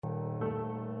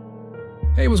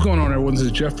Hey, what's going on, everyone? This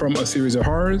is Jeff from A Series of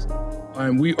Horrors,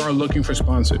 and we are looking for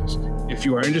sponsors. If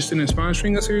you are interested in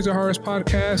sponsoring A Series of Horrors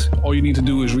podcast, all you need to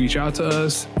do is reach out to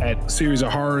us at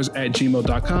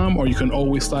seriesofhorrors@gmail.com, or you can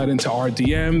always slide into our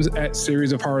DMs at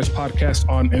Series of Horrors Podcast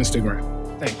on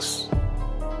Instagram. Thanks.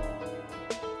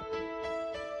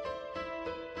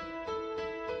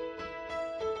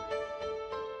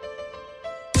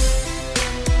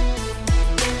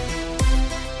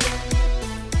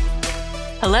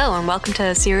 Hello and welcome to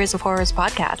a Series of Horrors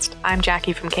podcast. I'm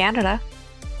Jackie from Canada.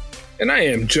 And I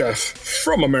am Jeff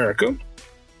from America.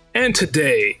 And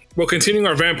today, we're continuing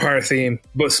our vampire theme,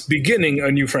 but beginning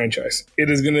a new franchise. It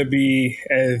is going to be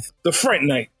the Fright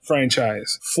Night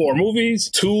franchise. 4 movies,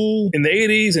 2 in the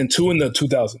 80s and 2 in the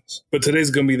 2000s. But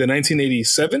today's going to be the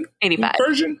 1987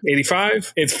 version.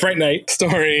 85. It's Fright Night,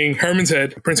 starring Herman's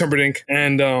Head, Prince Humperdinck,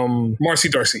 and Marcy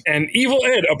Darcy. And Evil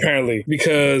Ed, apparently,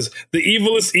 because the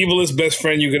evilest best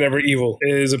friend you could ever evil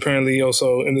is apparently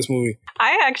also in this movie.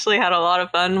 I actually had a lot of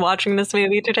fun watching this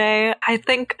movie today. I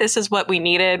think this is what we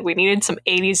needed. We needed some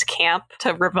 80s camp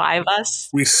to revive us.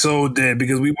 We so did,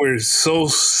 because we were so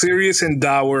serious and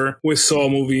dour with Saw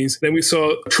movies. Then we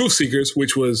saw Truth Seekers,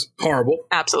 which was horrible.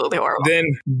 Absolutely horrible. Then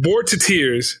bored to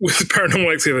tears with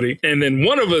Paranormal Activity. And then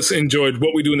one of us enjoyed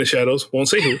What We Do in the Shadows. Won't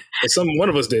say who. But one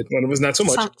of us did. One of us not so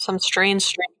much. Some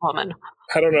strange woman.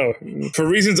 I don't know. For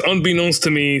reasons unbeknownst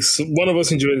to me, one of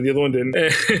us enjoyed it, the other one didn't.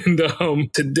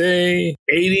 And today,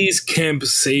 80s camp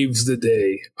saves the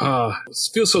day. It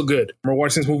feels so good. I remember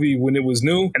watching this movie when it was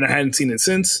new, and I hadn't seen it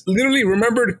since. Literally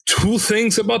remembered 2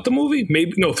 things about the movie.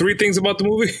 3 things about the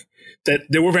movie. That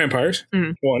there were vampires,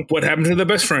 1, what happened to the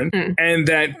best friend, and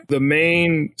that the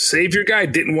main savior guy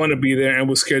didn't want to be there and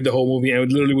was scared the whole movie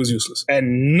and literally was useless.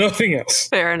 And nothing else.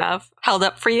 Fair enough. Held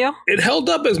up for you? It held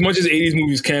up as much as 80s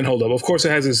movies can hold up. Of course, it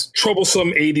has this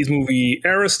troublesome 80s movie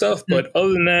era stuff, but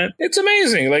other than that, it's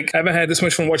amazing. Like, I haven't had this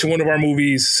much fun watching one of our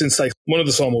movies since, like, one of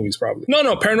the Saw movies, probably.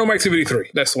 No, Paranormal Activity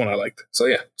 3. That's the one I liked. So,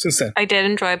 yeah, since then. I did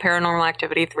enjoy Paranormal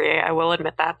Activity 3. I will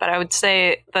admit that. But I would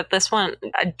say that this one,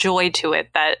 a joy to it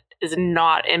that is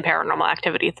not in Paranormal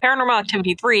Activity. Paranormal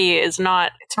Activity 3 is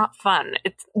not, it's not fun.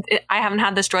 I haven't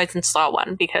had this joy since Saw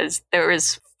 1 because there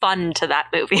is fun to that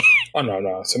movie. Oh,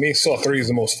 no. To me, Saw 3 is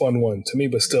the most fun one. To me,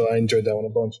 but still, I enjoyed that one a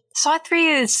bunch. Saw 3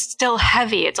 is still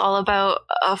heavy. It's all about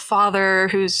a father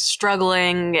who's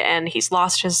struggling and he's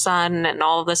lost his son and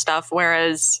all of this stuff.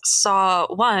 Whereas Saw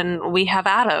 1, we have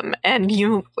Adam, and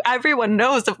everyone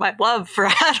knows of my love for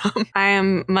Adam. I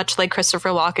am much like Christopher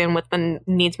Walken with the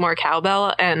needs more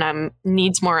cowbell, and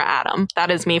needs more Adam. That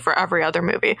is me for every other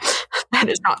movie. That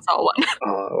is not Saw 1.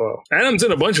 Well, Adam's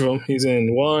in a bunch of them. He's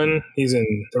in 1, he's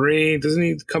in 3. Doesn't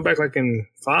he come back like in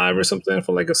 5 or something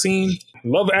for like a scene?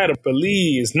 Love Adam, but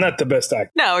Lee is not the best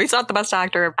actor. No, he's not the best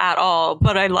actor at all,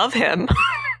 but I love him.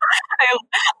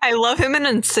 I love him in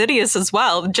Insidious as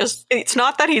well. Just, it's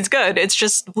not that he's good. It's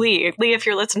just Lee. Lee, if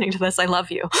you're listening to this, I love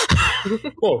you.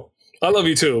 Well, I love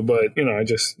you too, but,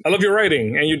 I love your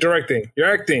writing and your directing.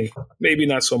 Your acting, maybe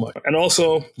not so much. And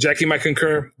also, Jackie might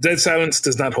concur, Dead Silence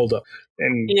does not hold up.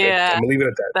 And yeah, I'm going to leave it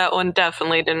at that. That one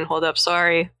definitely didn't hold up,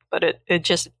 sorry. But it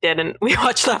just didn't. We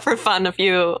watched that for fun a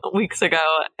few weeks ago,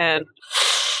 and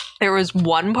there was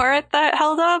one part that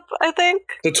held up, I think.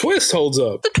 The twist holds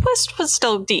up. The twist was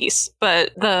still decent,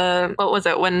 but what was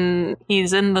it, when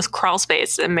he's in this crawl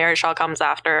space and Mary Shaw comes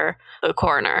after the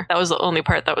coroner? That was the only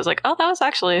part that was like, oh, that was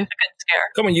actually a good scare.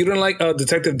 Come on, you don't like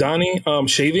Detective Donnie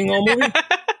shaving all movie?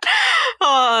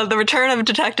 Oh, the return of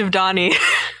Detective Donnie.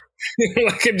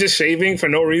 Like him just shaving for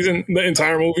no reason the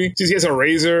entire movie. Just he has a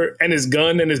razor and his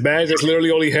gun and his badge. That's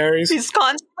literally all he carries. He's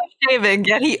constantly shaving,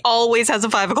 yet he always has a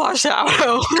 5 o'clock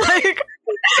shadow.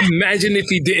 Imagine if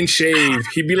he didn't shave.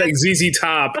 He'd be like ZZ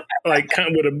Top, like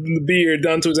with a beard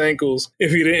down to his ankles.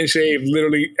 If he didn't shave,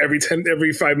 literally every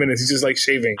 5 minutes, he's just like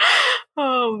shaving.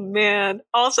 Oh, man.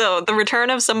 Also, the return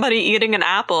of somebody eating an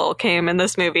apple came in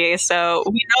this movie, so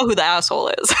we know who the asshole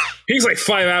is. He's like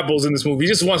 5 apples in this movie. He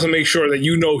just wants to make sure that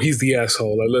you know he's the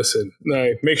asshole. Like, listen,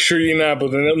 make sure you eat an apple,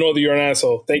 then they'll know that you're an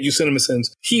asshole. Thank you, Cinema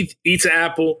Sins. He eats an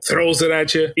apple, throws it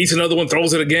at you, eats another one,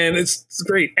 throws it again. It's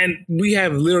great. And we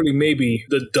have literally maybe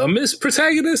the dumbest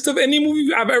protagonist of any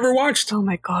movie I've ever watched. Oh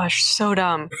my gosh, so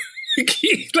dumb.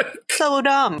 So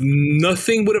dumb.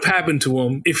 Nothing would have happened to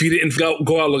him if he didn't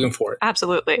go out looking for it.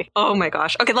 Absolutely. Oh my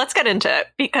gosh. Okay, let's get into it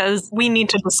because we need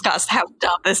to discuss how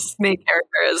dumb this main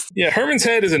character is. Yeah, Herman's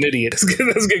Head is an idiot.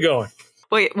 Let's get going.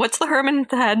 Wait, what's the Herman's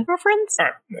Head reference? All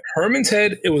right. Herman's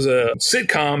Head, it was a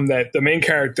sitcom that the main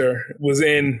character was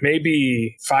in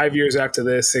maybe 5 years after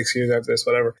this, 6 years after this,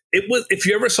 whatever. It was, if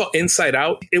you ever saw Inside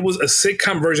Out, it was a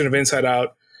sitcom version of Inside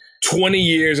Out. 20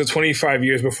 years or 25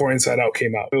 years before Inside Out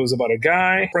came out. It was about a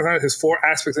guy, his 4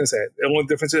 aspects in his head. The only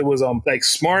difference it was like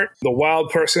smart, the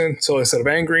wild person, so instead of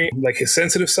angry, like his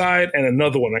sensitive side, and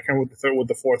another one. I can't remember what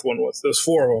the 4th one was. There's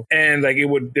 4 of them. And like you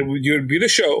would be the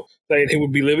show, like he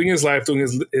would be living his life, doing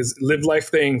his live life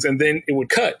things, and then it would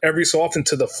cut every so often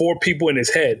to the 4 people in his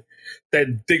head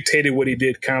that dictated what he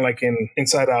did, kind of like in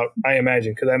Inside Out, I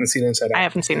imagine, because I haven't seen Inside Out. I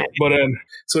haven't seen it. But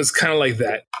so it's kind of like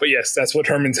that. But yes, that's what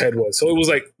Herman's head was. So it was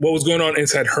like what was going on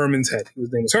inside Herman's head. His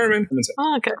name was Herman. Herman's head.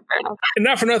 Oh, okay, fair enough. And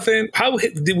not for nothing, how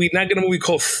did we not get a movie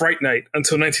called Fright Night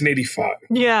until 1985?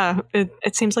 Yeah,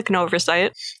 it seems like an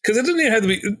oversight. Because it doesn't even have to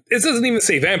be. It doesn't even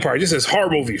say vampire. It just says horror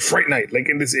movie, Fright Night. Like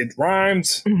it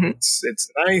rhymes. Mm-hmm. It's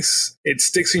nice. It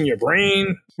sticks in your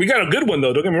brain. We got a good one,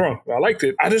 though. Don't get me wrong. I liked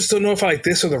it. I just don't know if I like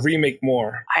this or the remake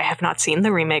more. I have not seen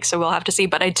the remake, so we'll have to see.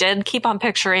 But I did keep on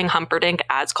picturing Humperdinck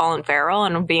as Colin Farrell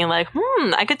and being like,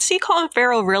 I could see Colin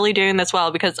Farrell really doing this well,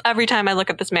 because every time I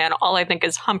look at this man, all I think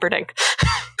is Humperdinck.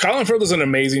 Colin Farrell does an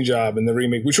amazing job in the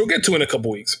remake, which we'll get to in a couple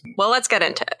weeks. Well, let's get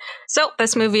into it. So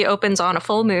this movie opens on a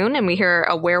full moon, and we hear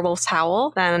a werewolf's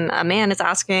howl. Then a man is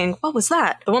asking, what was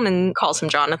that? The woman calls him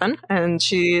Jonathan, and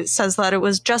she says that it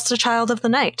was just a child of the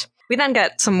night. We then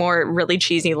get some more really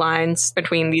cheesy lines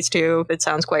between these two. It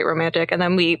sounds quite romantic. And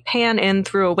then we pan in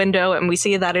through a window and we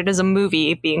see that it is a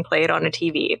movie being played on a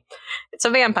TV. It's a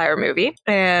vampire movie.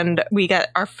 And we get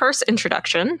our first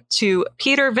introduction to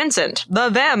Peter Vincent, the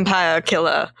vampire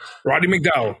killer. Roddy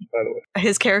McDowall, by the way.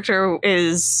 His character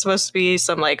is supposed to be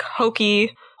some like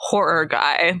hokey horror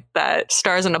guy that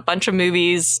stars in a bunch of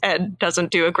movies and doesn't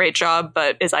do a great job,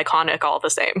 but is iconic all the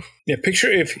same. Yeah,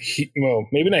 picture if,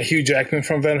 maybe not Hugh Jackman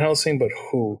from Van Helsing, but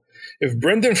who? If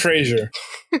Brendan Fraser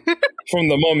from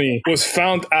The Mummy was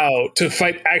found out to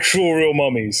fight actual real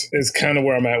mummies, is kind of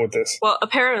where I'm at with this. Well,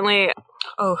 apparently,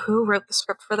 who wrote the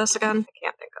script for this again? I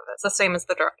can't think of it. It's the same as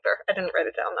the director. I didn't write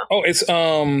it down, though. Oh, it's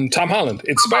Tom Holland.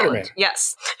 It's Spider-Man. Holland.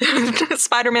 Yes.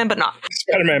 Spider-Man, but not.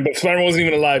 Spider-Man, but Spider-Man wasn't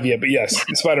even alive yet, but yes,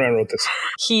 Spider-Man wrote this.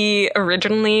 He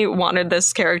originally wanted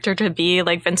this character to be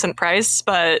like Vincent Price,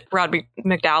 but Roddy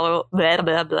McDowall,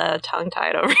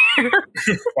 tongue-tied over here.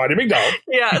 Roddy McDowall.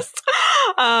 Yes.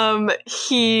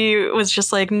 He was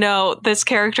just like, no, this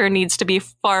character needs to be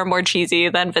far more cheesy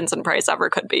than Vincent Price ever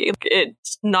could be.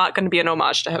 It's not going to be an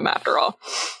homage to him after all.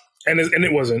 And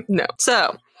it wasn't. No.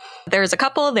 So there's a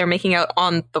couple, they're making out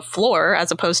on the floor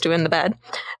as opposed to in the bed.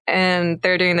 And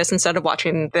they're doing this instead of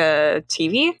watching the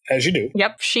TV. As you do.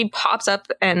 Yep. She pops up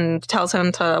and tells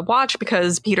him to watch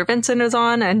because Peter Vincent is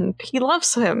on and he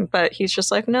loves him. But he's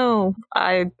just like, no,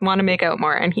 I want to make out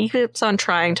more. And he keeps on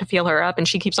trying to feel her up and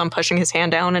she keeps on pushing his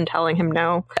hand down and telling him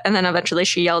no. And then eventually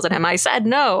she yells at him, I said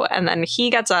no. And then he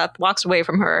gets up, walks away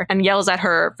from her and yells at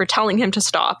her for telling him to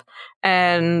stop.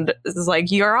 And is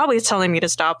like, you're always telling me to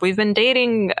stop. We've been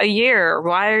dating a year.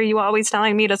 Why are you always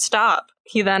telling me to stop?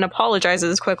 He then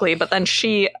apologizes quickly, but then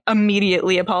she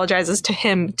immediately apologizes to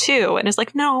him too and is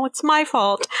like, no, it's my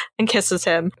fault, and kisses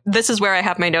him. This is where I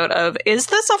have my note of, is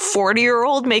this a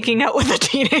 40-year-old making out with a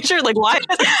teenager? Like, why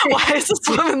does this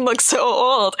woman look so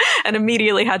old? And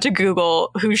immediately had to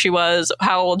Google who she was,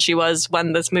 how old she was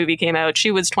when this movie came out.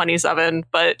 She was 27,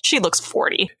 but she looks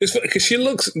 40. It's funny because she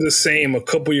looks the same a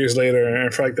couple years later,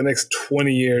 and for like the next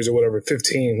 20 years or whatever,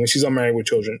 15, when she's unmarried with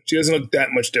children. She doesn't look that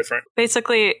much different.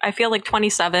 Basically, I feel like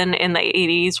 27 in the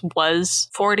 80s was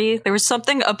 40. There was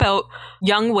something about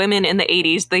young women in the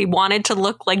 80s. They wanted to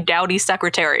look like dowdy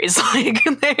secretaries.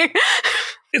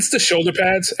 It's the shoulder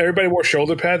pads. Everybody wore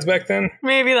shoulder pads back then.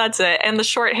 Maybe that's it. And the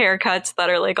short haircuts that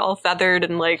are like all feathered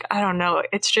and like, I don't know.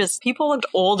 It's just people looked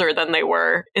older than they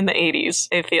were in the 80s,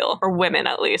 I feel. Or women,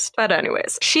 at least. But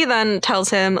anyways, she then tells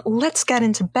him, let's get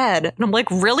into bed. And I'm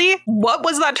like, really? What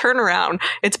was that turnaround?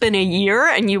 It's been a year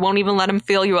and you won't even let him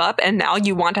feel you up. And now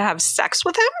you want to have sex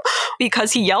with him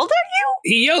because he yelled at you?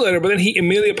 He yelled at her, but then he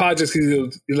immediately apologized.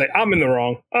 He's like, I'm in the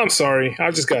wrong. I'm sorry.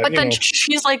 I just got, But then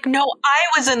she's like, no,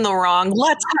 I was in the wrong.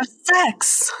 Let's have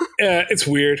sex. Yeah, it's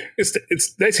weird. It's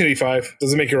 1985.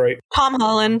 Doesn't make it right. Tom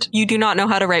Holland, you do not know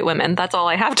how to write women. That's all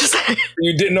I have to say.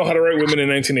 You didn't know how to write women in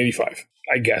 1985.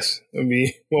 I guess would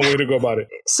be one way to go about it.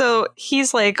 So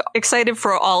he's like excited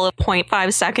for all of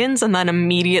 0.5 seconds and then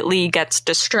immediately gets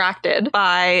distracted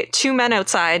by two men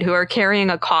outside who are carrying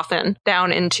a coffin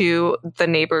down into the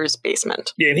neighbor's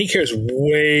basement. Yeah, and he cares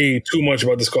way too much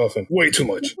about this coffin. Way too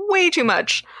much. Way too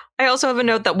much. I also have a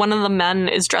note that one of the men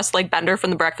is dressed like Bender from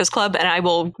The Breakfast Club, and I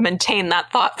will maintain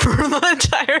that thought for the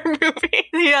entire movie.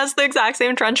 He has the exact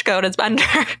same trench coat as Bender,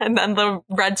 and then the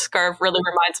red scarf really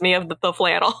reminds me of the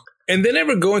flannel. And they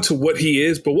never go into what he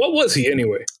is, but what was he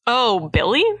anyway? Oh,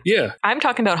 Billy? Yeah. I'm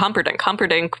talking about Humperdinck.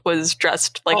 Humperdinck was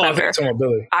dressed like I that. think you're talking about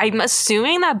Billy. I'm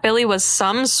assuming that Billy was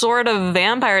some sort of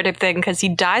vampire type thing because he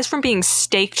dies from being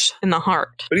staked in the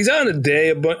heart. But he's out in the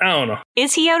day, but I don't know.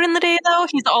 Is he out in the day, though?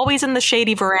 He's always in the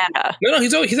shady veranda. No,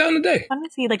 he's out in the day. When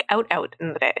is he, like, out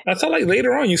in the day? I thought, like,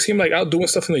 later on, you see him, like, out doing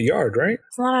stuff in the yard, right?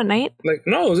 It's not at night? Like,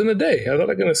 no, it was in the day. I thought,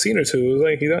 like, in a scene or two, it was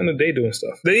like, he's out in the day doing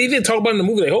stuff. They even talk about it in the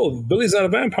movie, like, oh, Billy's not a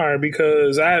vampire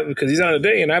because he's out in the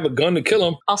day and I have a gun to kill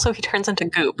him. Also, he turns into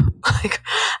goop. Like,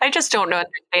 I just don't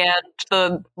understand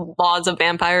the laws of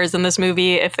vampires in this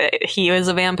movie. If he is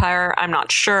a vampire, I'm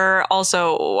not sure.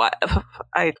 Also,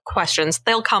 questions.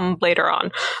 They'll come later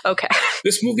on. Okay.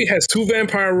 This movie has 2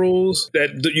 vampire rules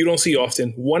that you don't see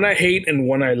often. One I hate and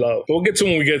one I love. We'll get to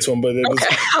them when we get to them. But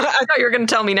okay. I thought you were going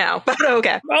to tell me now, but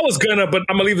okay. I was gonna, but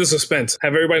I'm going to leave the suspense.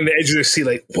 Have everybody on the edge of their seat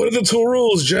like, what are the 2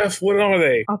 rules, Jeff? What are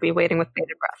they? I'll be waiting with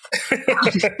bated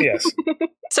breath. Yes.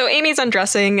 So Amy's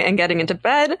undressing and getting into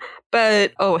bed,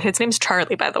 but, his name's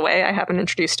Charlie, by the way. I haven't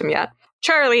introduced him yet.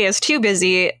 Charlie is too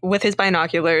busy with his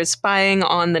binoculars spying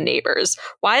on the neighbors.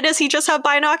 Why does he just have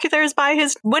binoculars by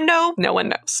his window? No one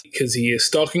knows. Because he is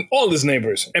stalking all his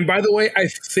neighbors. And by the way, I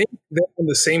think they're on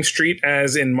the same street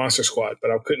as in Monster Squad,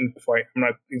 but I'm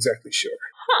not exactly sure.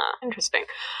 Huh, interesting.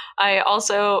 I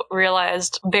also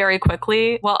realized very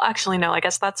quickly, well, actually, no, I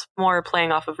guess that's more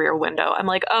playing off of Rear Window. I'm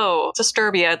like,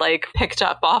 Disturbia, I'd like picked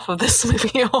up off of this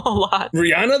movie a whole lot.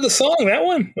 Rihanna, the song, that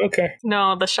one? Okay.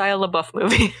 No, the Shia LaBeouf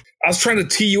movie. I was trying to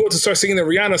tee you up to start singing the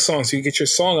Rihanna song so you get your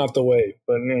song out the way,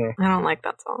 but I don't like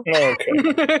that song. Oh,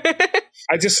 okay.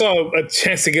 I just saw a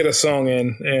chance to get a song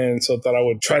in, and so thought I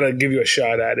would try to give you a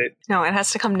shot at it. No, it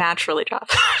has to come naturally, Jeff.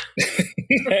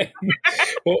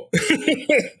 Well,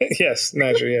 yes,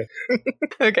 naturally, yeah.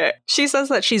 Okay. She says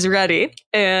that she's ready,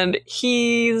 and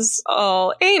he's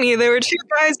all, Amy, there were 2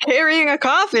 guys carrying a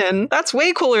coffin. That's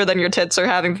way cooler than your tits are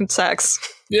having sex.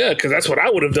 Yeah, because that's what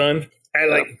I would have done at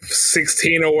like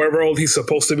 16 or wherever old he's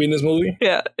supposed to be in this movie.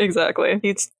 Yeah, exactly.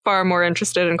 He's far more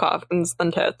interested in coffins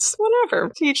than tits.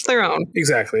 Whatever. To each their own.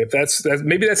 Exactly. If that's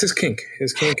maybe that's his kink.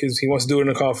 His kink is he wants to do it in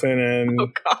a coffin, and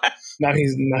now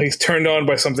he's turned on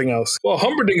by something else. Well,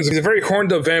 Humperdinck is a very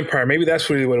horned up vampire. Maybe that's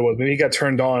really what it was. Maybe he got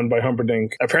turned on by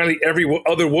Humperdinck. Apparently every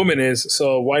other woman is,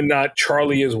 so why not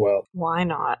Charlie as well? Why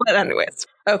not? But anyways.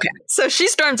 Okay. So she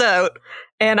storms out.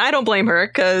 And I don't blame her,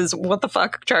 because what the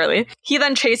fuck, Charlie? He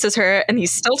then chases her, and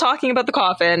he's still talking about the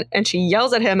coffin, and she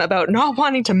yells at him about not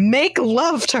wanting to make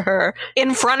love to her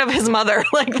in front of his mother.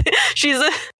 Like, she's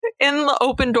in the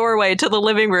open doorway to the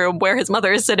living room where his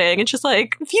mother is sitting, and she's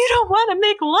like, if you don't want to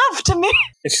make love to me.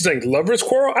 And she's like, lover's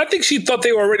quarrel? I think she thought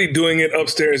they were already doing it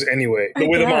upstairs anyway, the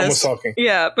way the mom was talking.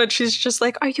 Yeah, but she's just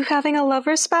like, are you having a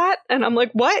lover spat? And I'm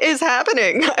like, what is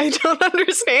happening? I don't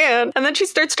understand. And then she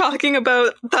starts talking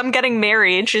about them getting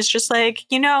married. She's just like,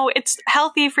 it's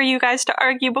healthy for you guys to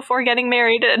argue before getting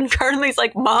married. And Charlie's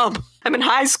like, Mom, I'm in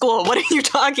high school. What are you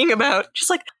talking about? She's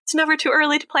like, it's never too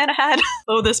early to plan ahead.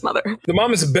 Oh, this mother. The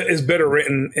mom is better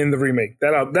written in the remake.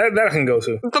 That I can go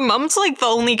to. The mom's like the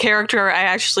only character I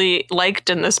actually liked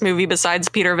in this movie besides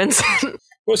Peter Vincent.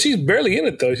 Well, she's barely in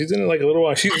it, though. She's in it like a little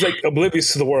while. She's like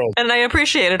oblivious to the world. And I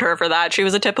appreciated her for that. She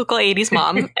was a typical 80s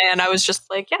mom. And I was just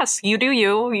like, yes, you do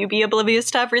you. You be oblivious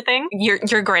to everything.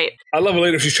 You're great. I love her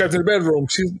later. She's trapped in the bedroom.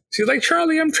 She's like,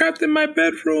 Charlie, I'm trapped in my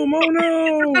bedroom. Oh,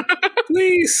 no.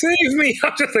 Please save me.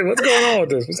 I'm just like, what's going on with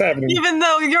this? What's happening? Even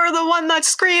though you're the one that's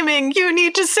screaming, you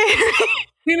need to save me.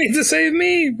 You need to save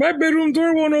me. My bedroom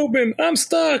door won't open. I'm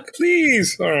stuck.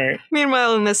 Please. All right.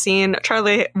 Meanwhile, in this scene,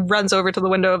 Charlie runs over to the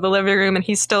window of the living room and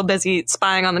he's still busy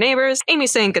spying on the neighbors.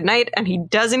 Amy's saying goodnight and he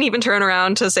doesn't even turn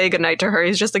around to say goodnight to her.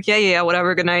 He's just like, yeah,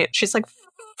 whatever, goodnight. She's like,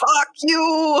 fuck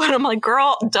you. And I'm like,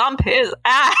 girl, dump his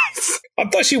ass. I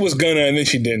thought she was gonna, and then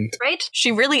she didn't. Right?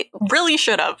 She really, really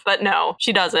should have, but no,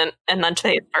 she doesn't. And then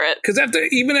pays for it. Because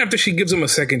even after she gives him a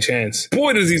second chance,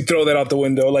 boy, does he throw that out the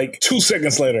window like 2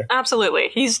 seconds later. Absolutely.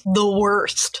 He's the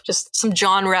worst. Just some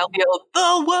John Ralphio,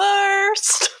 the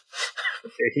worst.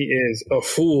 He is a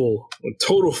fool, a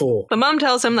total fool. The mom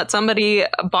tells him that somebody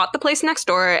bought the place next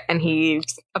door and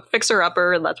he's a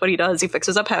fixer-upper. That's what he does. He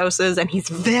fixes up houses and he's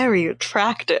very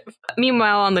attractive.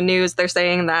 Meanwhile, on the news, they're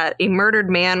saying that a murdered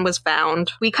man was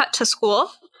found. We cut to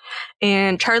school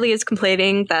and Charlie is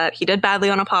complaining that he did badly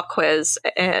on a pop quiz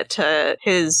to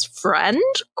his friend,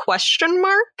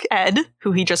 Ed,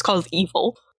 who he just calls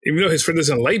evil. Even though his friend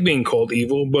doesn't like being called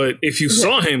evil, but if you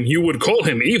saw him, you would call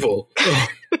him evil.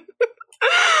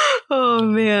 Oh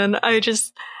man,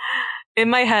 In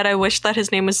my head, I wish that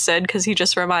his name was Sid because he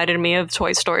just reminded me of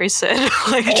Toy Story Sid.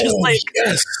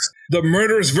 Yes. The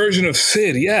murderous version of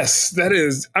Sid. Yes, that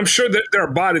is. I'm sure that there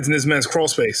are bodies in this man's crawl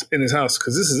space in his house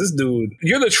because this dude.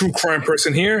 You're the true crime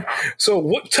person here.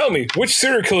 So tell me, which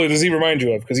serial killer does he remind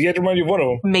you of? Because he had to remind you of one of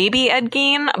them. Maybe Ed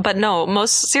Gein, but no,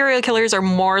 most serial killers are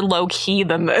more low-key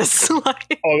than this.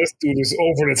 This dude is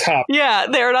over the top. Yeah,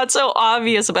 they're not so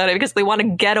obvious about it because they want to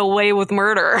get away with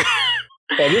murder.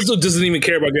 This dude doesn't even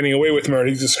care about getting away with murder.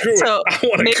 He's just screw it. I want to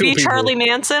kill people. Maybe Charlie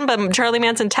Manson, but Charlie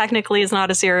Manson technically is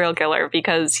not a serial killer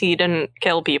because he didn't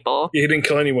kill people. Yeah, he didn't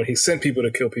kill anyone. He sent people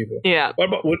to kill people. Yeah. What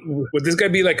about would this guy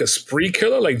be like a spree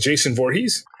killer, like Jason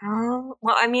Voorhees?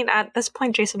 Well, I mean, at this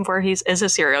point, Jason Voorhees is a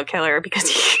serial killer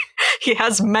because he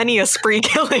has many a spree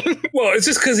killing. Well, it's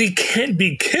just because he can't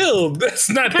be killed. That's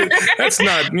not. Well,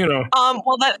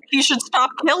 that he should stop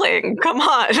killing. Come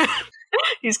on.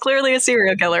 He's clearly a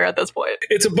serial killer at this point.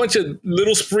 It's a bunch of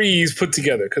little sprees put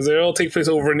together because they all take place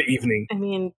over in the evening. I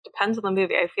mean, depends on the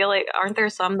movie. I feel like, aren't there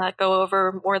some that go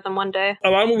over more than one day? A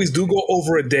lot of movies do go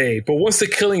over a day, but once the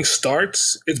killing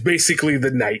starts, it's basically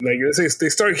the night. Like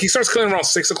he starts killing around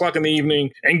 6 o'clock in the evening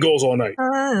and goes all night.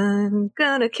 I'm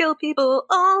gonna kill people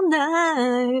all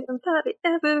night, probably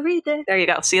every day. There you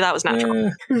go. See, that was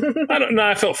natural.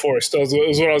 I felt forced. That was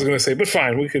what I was going to say. But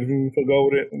fine, we could go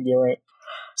with it and be all right.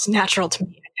 It's natural to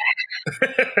me.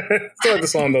 Still like the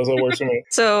song though, so it works for me.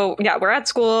 So yeah, we're at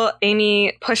school.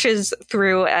 Amy pushes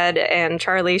through Ed and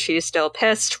Charlie. She's still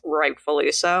pissed,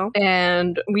 rightfully so.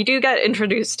 And we do get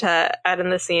introduced to Ed in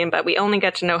the scene, but we only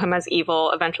get to know him as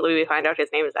evil. Eventually we find out his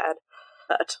name is Ed.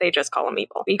 But they just call him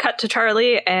evil. We cut to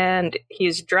Charlie, and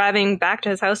he's driving back to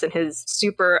his house in his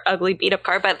super ugly beat-up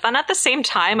car. But then at the same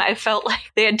time, I felt like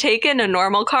they had taken a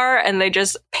normal car and they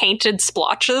just painted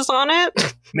splotches on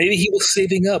it. Maybe he was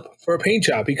saving up for a paint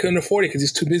job. He couldn't afford it because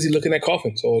he's too busy looking at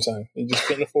coffins all the time. He just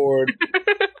couldn't afford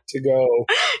to go.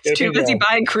 He's too busy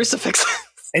buying crucifixes.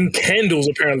 And candles,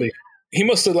 apparently. He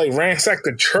must have ransacked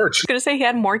the church. I was going to say he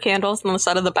had more candles than the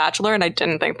set of The Bachelor, and I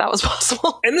didn't think that was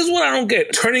possible. And this is what I don't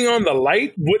get. Turning on the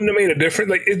light wouldn't have made a difference.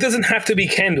 It doesn't have to be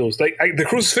candles. The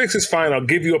crucifix is fine. I'll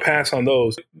give you a pass on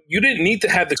those. You didn't need to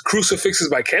have the crucifixes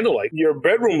by candlelight. Your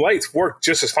bedroom lights work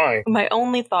just as fine. My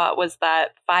only thought was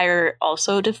that fire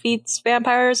also defeats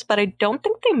vampires, but I don't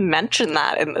think they mention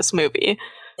that in this movie.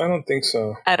 I don't think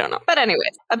so. I don't know. But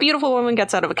anyways, a beautiful woman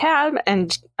gets out of a cab,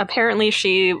 and apparently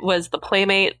she was the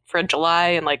playmate for July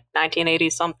in 1980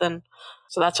 something.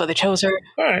 So that's why they chose her.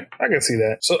 All right, I can see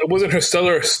that. So it wasn't her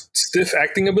stellar stiff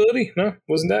acting ability? No?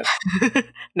 Wasn't that?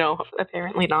 No,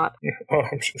 apparently not. Oh,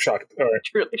 I'm shocked. All right.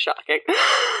 Truly shocking.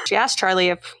 She asked Charlie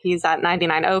if he's at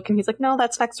 99 Oak, and he's like, no,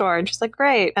 that's next door. And she's like,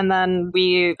 great. And then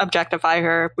we objectify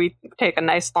her. We take a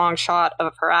nice long shot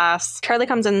of her ass. Charlie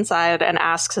comes inside and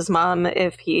asks his mom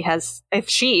if she has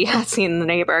seen the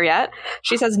neighbor yet.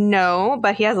 She says no,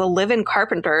 but he has a live-in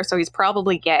carpenter, so he's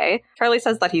probably gay. Charlie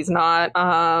says that he's not,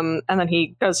 and then he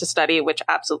goes to study, which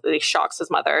absolutely shocks his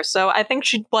mother. So I think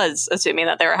she was assuming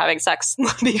that they were having sex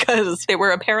because they were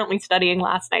apparently studying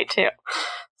last night too.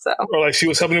 So, or she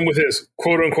was helping him with his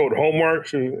quote unquote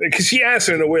homework. Because she asked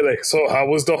her in a way so how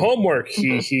was the homework?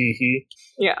 He.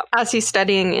 Yeah. As he's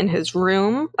studying in his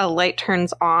room, a light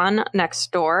turns on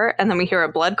next door, and then we hear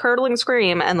a blood-curdling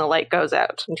scream, and the light goes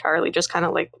out. And Charlie just kind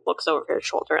of looks over his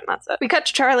shoulder, and that's it. We cut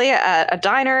to Charlie at a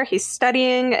diner. He's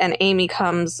studying, and Amy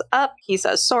comes up. He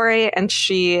says sorry, and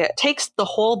she takes the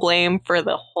whole blame for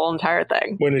the whole entire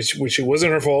thing. Which it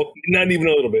wasn't her fault, not even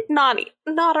a little bit. Not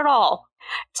at all.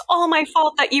 It's all my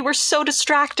fault that you were so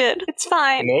distracted. It's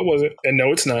fine. No, it wasn't. And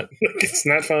no, it's not. It's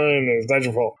not fine. It's not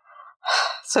your fault.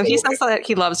 So he says that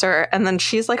he loves her, and then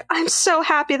she's like, I'm so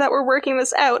happy that we're working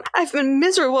this out. I've been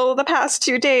miserable the past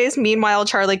 2 days. Meanwhile,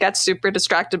 Charlie gets super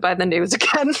distracted by the news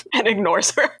again and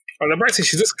ignores her. On the bright side,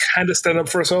 she's just kind of standing up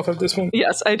for herself at this point.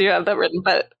 Yes, I do have that written.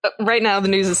 But right now, the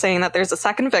news is saying that there's a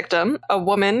second victim, a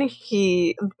woman.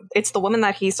 It's the woman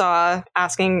that he saw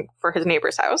asking for his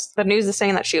neighbor's house. The news is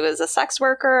saying that she was a sex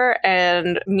worker.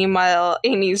 And meanwhile,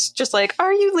 Amy's just like,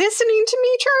 are you listening to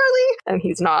me, Charlie? And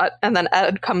he's not. And then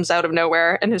Ed comes out of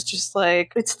nowhere and is just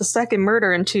like, it's the second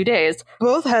murder in 2 days.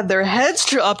 Both had their heads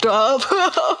chopped off.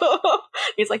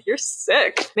 He's like, you're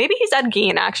sick. Maybe he's Ed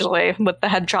Gein, actually, with the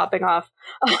head chopping off.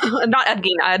 Not Ed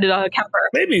Gein, Ed Kemper.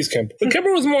 Maybe he's Kemper. But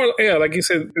Kemper was more, like you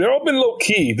said, they're all been low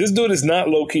key. This dude is not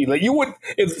low key.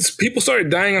 If people started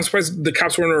dying, I'm surprised the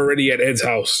cops weren't already at Ed's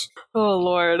house. Oh,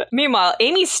 Lord. Meanwhile,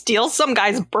 Amy steals some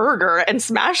guy's burger and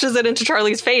smashes it into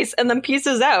Charlie's face and then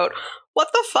pieces out. What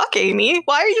the fuck, Amy?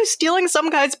 Why are you stealing some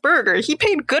guy's burger? He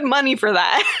paid good money for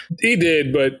that. He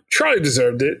did, but Charlie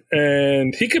deserved it,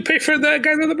 and he could pay for that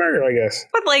guy's other burger, I guess.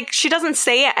 But, like, she doesn't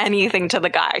say anything to the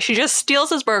guy. She just steals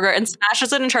his burger and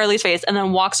smashes it in Charlie's face and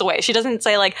then walks away. She doesn't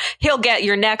say, like, he'll get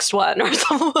your next one or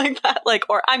something like that. Like,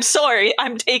 or I'm sorry,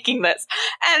 I'm taking this.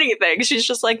 Anything. She's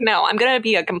just like, no, I'm going to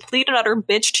be a complete and utter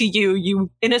bitch to you, you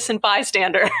innocent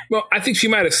bystander. Well, I think she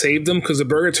might have saved him because the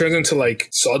burger turns into, like,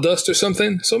 sawdust or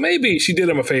something. So maybe she did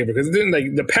him a favor because it didn't, like,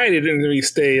 the patty didn't really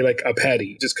stay like a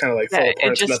patty. Just kind of like fall apart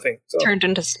into nothing. So. Turned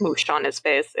into smoosh on his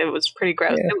face. It was pretty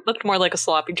gross. Yeah. It looked more like a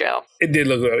sloppy Joe. It did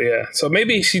look good, yeah. So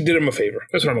maybe she did him a favor.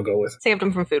 That's what I'm going to go with. Saved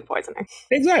him from food poisoning.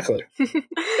 Exactly.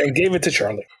 And gave it to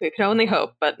Charlie. We can only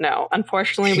hope, but no.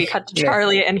 Unfortunately, we cut to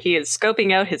Charlie and he is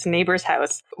scoping out his neighbor's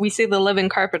house. We see the living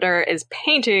carpenter is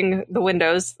painting the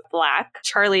windows black.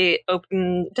 Charlie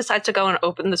decides to go and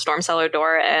open the storm cellar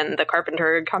door, and the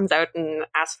carpenter comes out and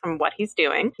asks him what he's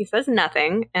doing. He says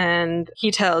nothing, and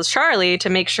he tells Charlie to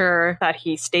make sure that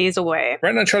he stays away.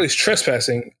 Right now, Charlie's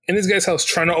trespassing in this guy's house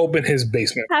trying to open his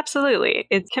basement. Absolutely.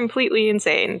 It's completely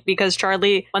insane because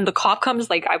Charlie, when the cop comes,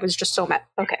 like, I was just so mad.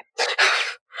 Okay.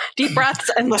 Deep breaths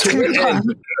and let's move on.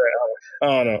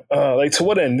 Oh, no. Like, to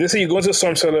what end? This is you go into the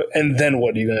storm cellar, and then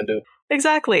what are you going to do?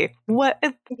 Exactly. What?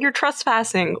 You're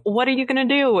trespassing. What are you going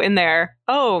to do in there?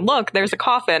 Oh, look, there's a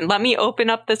coffin. Let me open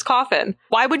up this coffin.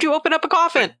 Why would you open up a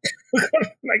coffin?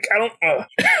 Like, I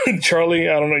don't... Charlie,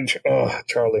 I don't know.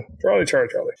 Charlie.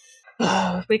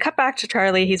 We cut back to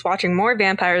Charlie. He's watching more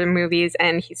vampire movies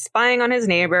and he's spying on his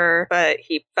neighbor, but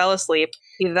he fell asleep.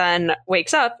 He then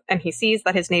wakes up and he sees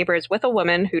that his neighbor is with a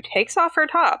woman who takes off her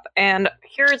top. And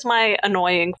here's my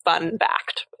annoying fun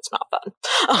fact. It's not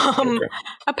fun. Okay.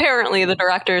 Apparently, the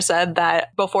director said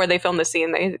that before they filmed the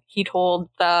scene, he told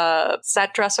the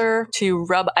set dresser to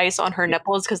rub ice on her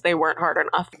nipples because they weren't hard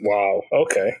enough. Wow.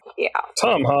 Okay. Yeah.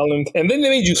 Tom Holland. And then they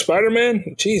made you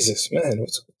Spider-Man? Jesus, man.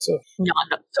 What's up?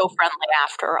 Not so friendly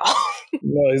after all.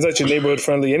 No, he's not your neighborhood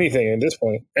friendly anything at this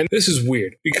point. And this is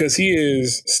weird because he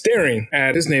is staring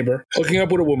at his neighbor, hooking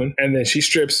up with a woman, and then she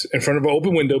strips in front of an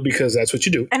open window because that's what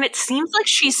you do. And it seems like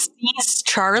she sees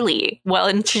Charlie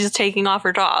and she's taking off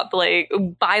her top, like,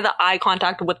 by the eye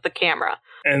contact with the camera.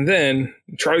 And then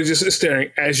Charlie's just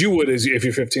staring, as you would if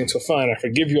you're 15, so fine, I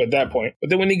forgive you at that point. But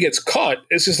then when he gets caught,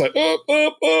 it's just like, up.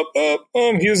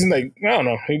 He doesn't, like, I don't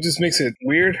know. He just makes it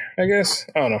weird, I guess.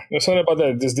 I don't know. There's something about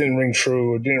that just didn't ring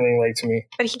true or didn't ring right to me.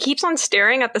 But he keeps on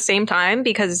staring at the same time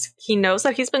because he knows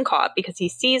that he's been caught, because he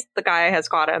sees the guy has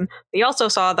caught him. He also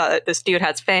saw that this dude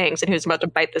has fangs and he was about to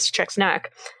bite this chick's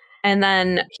neck. And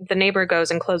then the neighbor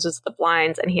goes and closes the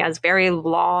blinds, and he has very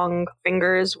long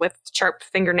fingers with sharp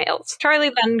fingernails.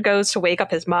 Charlie then goes to wake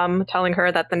up his mom, telling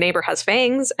her that the neighbor has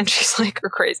fangs, and she's like, you're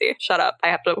crazy. Shut up. I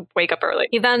have to wake up early.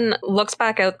 He then looks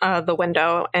back out the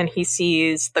window, and he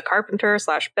sees the carpenter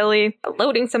 / Billy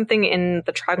loading something in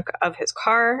the trunk of his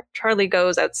car. Charlie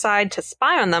goes outside to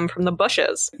spy on them from the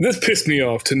bushes. This pissed me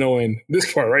off to no end.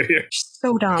 This part right here.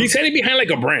 So dumb. He's standing behind like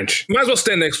a branch. Might as well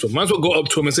stand next to him. Might as well go up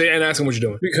to him and ask him what you're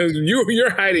doing. Because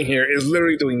you're hiding here is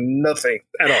literally doing nothing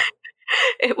at all.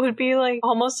 It would be like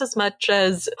almost as much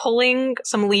as pulling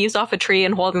some leaves off a tree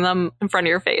and holding them in front of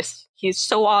your face. He's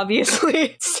so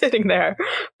obviously sitting there.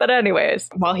 But anyways,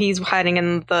 while he's hiding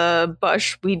in the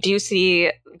bush, we do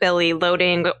see Billy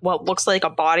loading what looks like a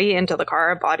body into the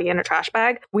car, a body in a trash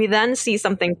bag. We then see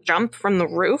something jump from the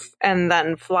roof and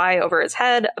then fly over his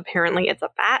head. Apparently it's a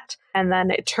bat. And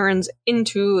then it turns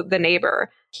into the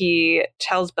neighbor. He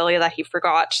tells Billy that he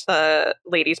forgot the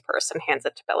lady's purse and hands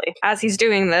it to Billy. As he's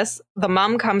doing this, the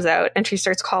mom comes out and she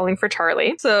starts calling for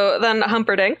Charlie. So then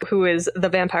Humperdinck, who is the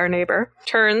vampire neighbor,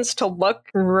 turns to look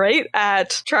right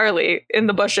at Charlie in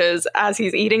the bushes as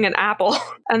he's eating an apple.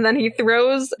 And then he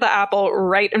throws the apple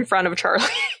right in front of Charlie.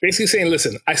 Basically saying,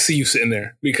 listen, I see you sitting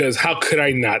there because how could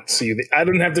I not see you? I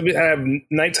don't have to have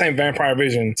nighttime vampire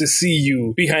vision to see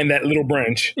you behind that little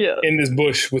branch in this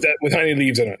bush with honey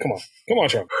leaves in it. Come on,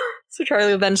 Charlie. So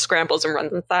Charlie then scrambles and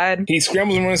runs inside. He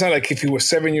scrambles and runs inside like if he was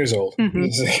 7 years old. Mm-hmm.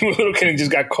 He was a little kid and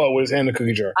just got caught with his hand in a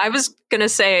cookie jar. I was going to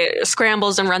say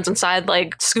scrambles and runs inside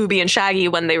like Scooby and Shaggy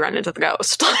when they run into the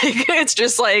ghost. Like, it's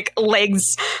just like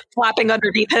legs flapping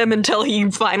underneath him until he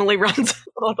finally runs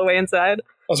all the way inside.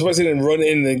 I was surprised he didn't run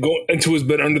in and go into his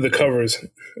bed under the covers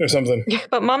or something.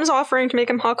 But Mom's offering to make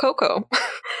him hot cocoa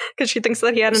because she thinks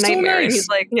that he had a nightmare. Nice. And he's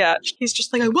like, he's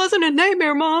just like, I wasn't a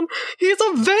nightmare, Mom. He's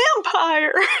a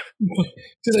vampire.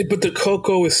 She's like, but the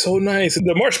cocoa is so nice.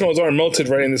 The marshmallows aren't melted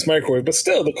right in this microwave, but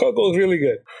still, the cocoa is really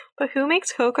good. But who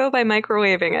makes cocoa by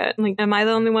microwaving it? Like, am I the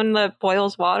only one that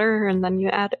boils water and then you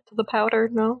add it to the powder?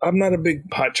 No? I'm not a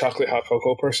big hot chocolate, hot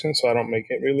cocoa person, so I don't make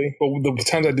it really. But the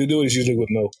times I do it is usually with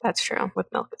milk. That's true. With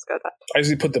milk, it's good. I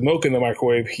usually put the milk in the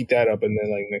microwave, heat that up, and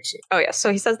then like mix it. Oh, yeah.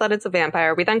 So he says that it's a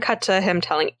vampire. We then cut to him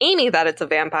telling Amy that it's a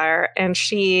vampire, and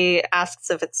she asks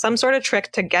if it's some sort of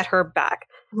trick to get her back.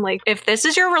 I'm like, if this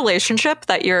is your relationship,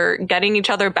 that you're getting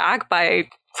each other back by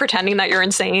pretending that you're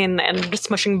insane and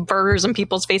smushing burgers in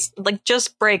people's face, like,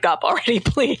 just break up already,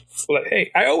 please. Like, hey,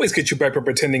 I always get you back by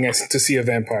pretending to see a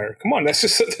vampire. Come on, that's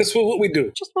what we do.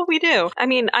 Just what we do. I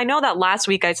mean, I know that last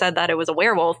week I said that it was a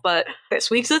werewolf, but this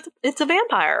week's it's a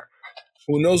vampire.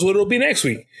 Who knows what it'll be next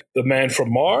week? The man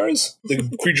from Mars? The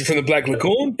creature from the Black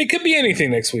Lagoon? It could be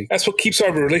anything next week. That's what keeps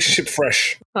our relationship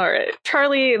fresh. All right.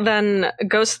 Charlie then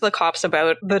goes to the cops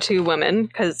about the two women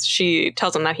because she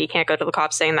tells him that he can't go to the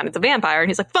cops saying that it's a vampire. And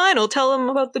he's like, fine, I'll tell him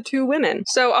about the two women.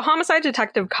 So a homicide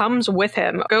detective comes with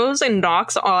him, goes and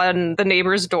knocks on the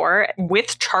neighbor's door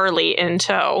with Charlie in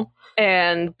tow.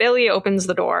 And Billy opens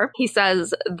the door. He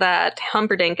says that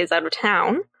Humperdinck is out of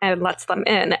town and lets them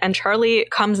in. And Charlie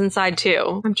comes inside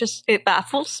too. It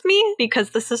baffles me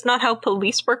because this is not how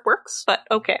police work works. But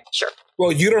okay, sure.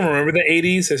 Well, you don't remember the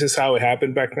 80s. This is how it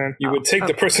happened back then. You would take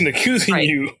the person accusing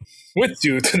you with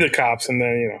you to the cops, and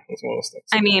then, it's one of those things.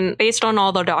 I mean, based on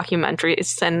all the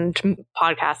documentaries and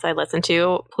podcasts I listened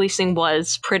to, policing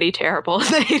was pretty terrible in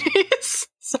the 80s.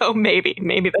 So maybe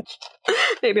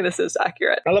this is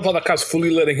accurate. I love how the cops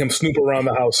fully letting him snoop around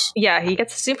the house. Yeah, he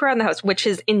gets to snoop around the house, which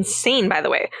is insane, by the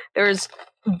way. There's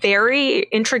very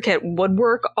intricate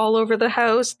woodwork all over the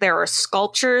house. There are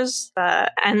sculptures, the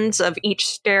ends of each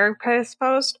staircase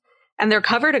post, and they're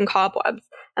covered in cobwebs.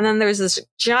 And then there's this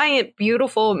giant,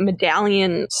 beautiful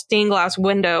medallion stained glass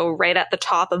window right at the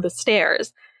top of the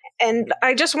stairs. And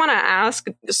I just want to ask,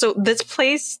 so this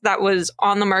place that was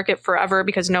on the market forever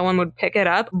because no one would pick it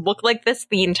up looked like this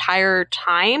the entire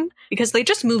time? Because they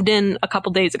just moved in a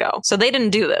couple days ago. So they didn't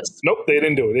do this. Nope, they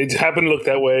didn't do it. It just happened to look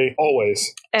that way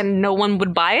always. And no one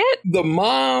would buy it? The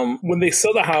mom, when they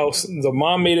sell the house, the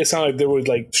mom made it sound like there were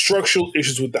like structural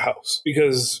issues with the house.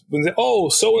 Because when they,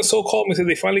 so-and-so called me and said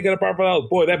they finally got a bar for the house.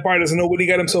 Boy, that bar doesn't know what he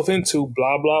got himself into,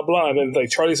 blah, blah, blah. And then like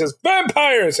Charlie says,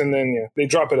 vampires! And then they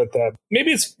drop it at that.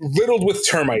 Maybe it's riddled with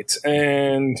termites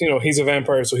and he's a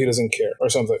vampire so he doesn't care or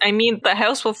something. I mean, the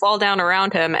house will fall down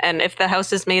around him, and if the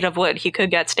house is made of wood, he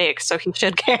could get steaks, so he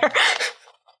should care.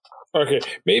 Okay,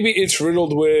 maybe it's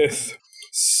riddled with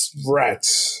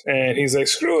rats and he's like,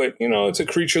 screw it, it's a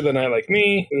creature of the night like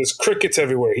me. There's crickets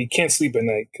everywhere. He can't sleep at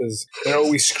night because they're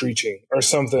always screeching or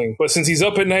something, but since he's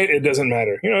up at night, it doesn't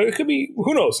matter. It could be,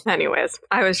 who knows. Anyways,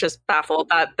 I was just baffled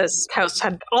that this house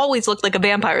had always looked like a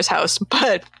vampire's house,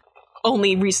 but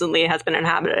only recently has been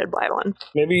inhabited by one.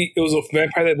 Maybe it was a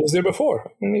vampire that was there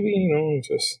before. Maybe,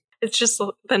 it's just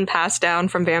been passed down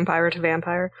from vampire to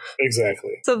vampire.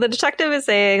 Exactly. So the detective is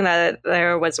saying that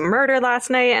there was a murder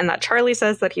last night and that Charlie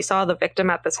says that he saw the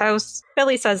victim at this house.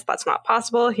 Billy says that's not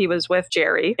possible. He was with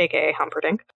Jerry, aka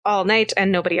Humperdinck, all night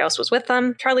and nobody else was with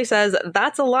them. Charlie says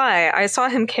that's a lie. I saw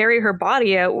him carry her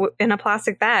body out in a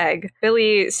plastic bag.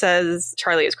 Billy says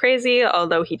Charlie is crazy,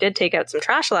 although he did take out some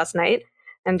trash last night.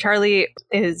 And Charlie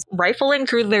is rifling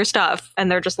through their stuff, and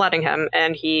they're just letting him.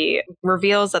 And he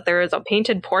reveals that there is a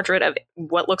painted portrait of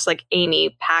what looks like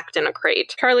Amy packed in a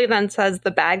crate. Charlie then says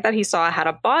the bag that he saw had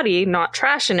a body, not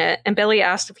trash in it. And Billy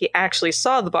asked if he actually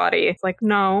saw the body. It's like,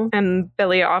 no. And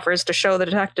Billy offers to show the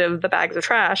detective the bags of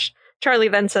trash. Charlie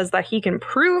then says that he can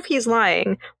prove he's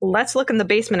lying. Let's look in the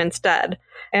basement instead.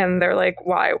 And they're like,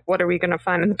 why? What are we going to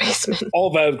find in the basement?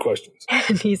 All valid questions.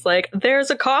 And he's like, there's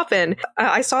a coffin.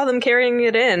 I saw them carrying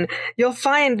it in. You'll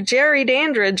find Jerry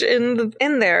Dandridge in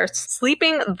there.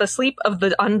 Sleeping the sleep of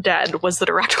the undead was the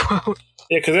direct quote.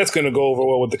 Yeah, because that's going to go over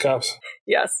well with the cops.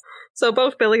 Yes. So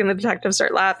both Billy and the detective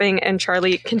start laughing, and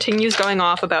Charlie continues going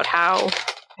off about how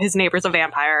his neighbor's a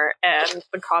vampire, and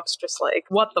the cop's just like,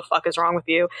 what the fuck is wrong with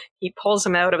you? He pulls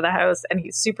him out of the house, and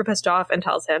he's super pissed off and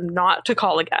tells him not to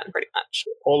call again, pretty much.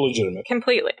 All legitimate.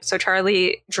 Completely. So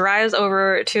Charlie drives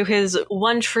over to his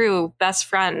one true best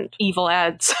friend, Evil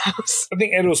Ed's house. I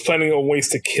think Ed was planning on ways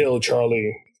to kill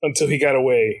Charlie until he got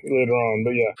away later on,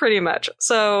 but yeah. Pretty much.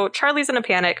 So Charlie's in a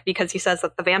panic because he says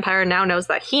that the vampire now knows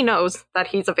that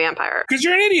he's a vampire. Because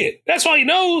you're an idiot. That's all he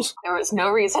knows. There was no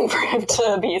reason for him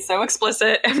to be so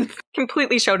explicit and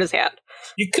completely showed his hand.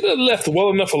 You could have left well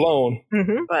enough alone.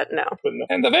 Mm-hmm, but no.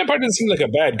 And the vampire doesn't seem like a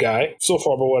bad guy, so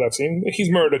far by what I've seen.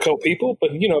 He's murdered a couple people,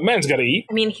 but, man's got to eat.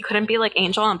 I mean, he couldn't be like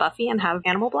Angel and Buffy and have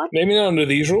animal blood? Maybe not under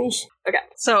these rules. Okay,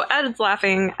 so Ed's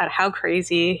laughing at how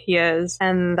crazy he is,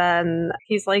 and then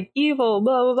he's like, evil,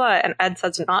 blah, blah, blah, and Ed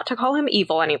says not to call him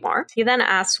evil anymore. He then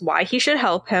asks why he should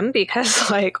help him,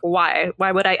 because, like, why?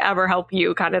 Why would I ever help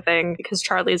you, kind of thing, because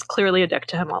Charlie is clearly a dick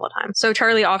to him all the time. So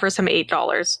Charlie offers him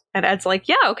 $8, and Ed's like,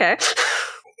 yeah, okay.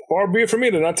 Far be it for me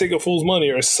to not take a fool's money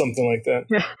or something like that.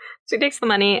 Yeah. So he takes the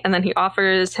money, and then he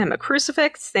offers him a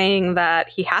crucifix, saying that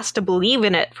he has to believe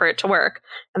in it for it to work,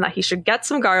 and that he should get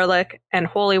some garlic and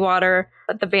holy water,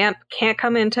 but the vamp can't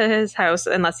come into his house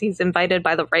unless he's invited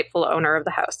by the rightful owner of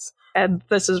the house. And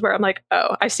this is where I'm like,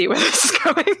 oh, I see where this is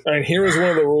going. And here is one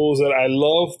of the rules that I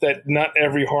love that not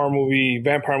every horror movie,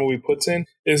 vampire movie puts in,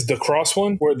 is the cross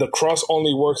one, where the cross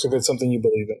only works if it's something you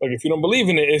believe in. Like, if you don't believe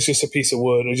in it, it's just a piece of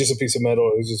wood, it's just a piece of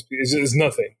metal, it's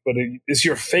nothing. But it's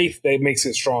your faith that makes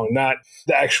it strong, not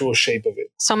the actual shape of it.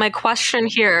 So my question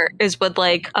here is, would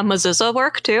like a mezuzah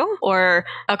work too? Or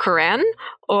a Quran?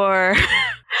 Or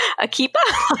a kippah?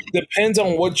 Depends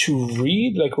on what you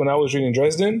read. Like when I was reading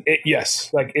Dresden, yes,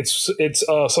 like it's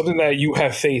something that you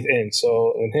have faith in.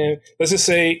 So in him, let's just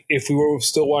say if we were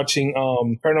still watching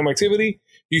Paranormal Activity,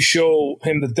 you show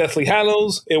him the Deathly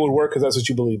Hallows, it would work because that's what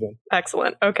you believe in.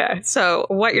 Excellent. Okay. So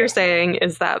what you're saying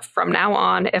is that from now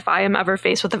on, if I am ever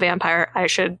faced with a vampire, I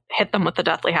should hit them with the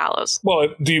Deathly Hallows. Well,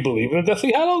 do you believe in the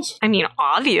Deathly Hallows? I mean,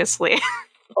 obviously.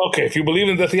 Okay, if you believe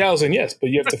in the Deathly Hallows, then yes, but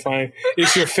you have to find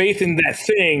it's your faith in that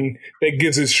thing that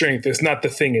gives it strength. It's not the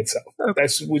thing itself. Okay.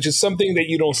 Which is something that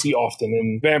you don't see often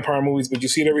in vampire movies, but you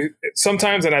see it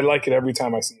sometimes, and I like it every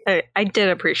time I see it. I did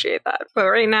appreciate that. But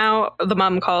right now, the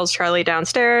mom calls Charlie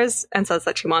downstairs and says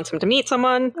that she wants him to meet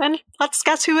someone, and let's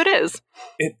guess who it is.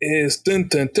 It is dun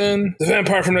dun dun, the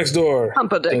vampire from next door.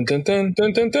 Humperdinck. Dun dun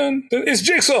dun dun dun dun. It's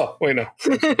Jigsaw. Wait, no.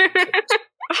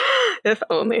 If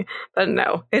only. But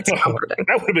no, it's Humperdinck.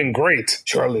 That would have been great.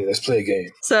 Charlie, let's play a game.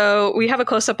 So we have a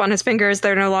close-up on his fingers.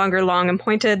 They're no longer long and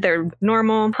pointed. They're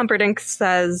normal. Humperdinck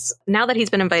says now that he's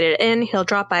been invited in, he'll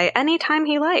drop by anytime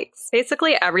he likes.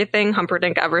 Basically, everything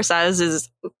Humperdinck ever says is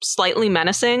slightly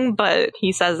menacing, but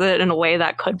he says it in a way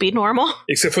that could be normal.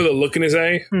 Except for the look in his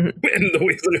eye and the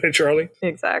way he's looking at Charlie.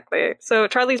 Exactly. So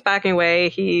Charlie's backing away.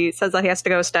 He says that he has to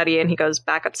go study, and he goes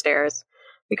back upstairs.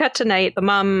 We cut to night. The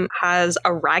mom has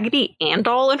a Raggedy Ann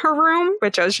doll in her room,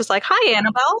 which I was just like, hi,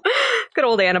 Annabelle. Good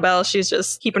old Annabelle. She's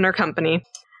just keeping her company.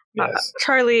 Yes.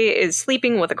 Charlie is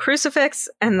sleeping with a crucifix,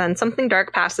 and then something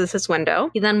dark passes his window.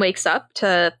 He then wakes up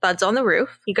to thuds on the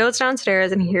roof. He goes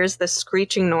downstairs and he hears this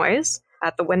screeching noise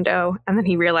at the window, and then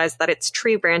he realized that it's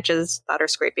tree branches that are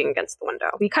scraping against the window.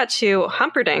 We cut to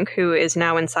Humperdinck, who is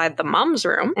now inside the mom's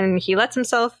room, and he lets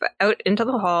himself out into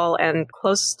the hall and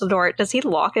closes the door. Does he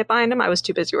lock it behind him? I was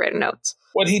too busy writing notes.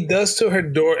 What he does to her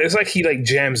door, it's like he like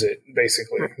jams it,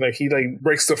 basically. Like he like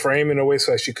breaks the frame in a way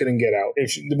so that she couldn't get out.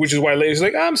 Which is why lady's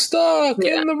like, I'm stuck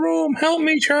in the room. Help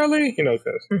me, Charlie. You know,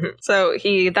 So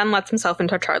he then lets himself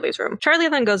into Charlie's room. Charlie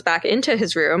then goes back into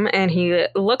his room and he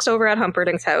looks over at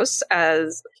Humperdinck's house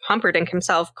as Humperdinck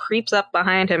himself creeps up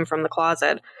behind him from the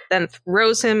closet, then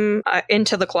throws him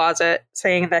into the closet,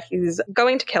 saying that he's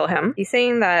going to kill him. He's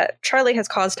saying that Charlie has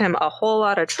caused him a whole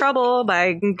lot of trouble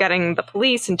by getting the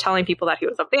police and telling people that he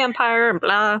was a vampire and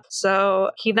blah.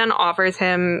 So he then offers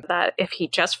him that if he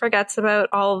just forgets about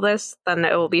all of this, then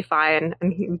it will be fine.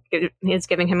 And he is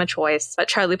giving him a choice. But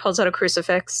Charlie pulls out a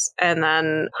crucifix, and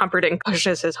then Humperdinck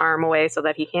pushes his arm away so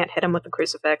that he can't hit him with the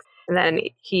crucifix. And then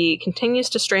he continues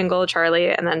to strangle Charlie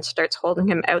and then starts holding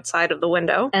him outside of the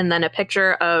window. And then a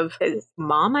picture of his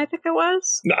mom, I think it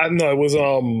was? No, it was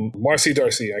Marcy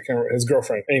Darcy. I can't remember. His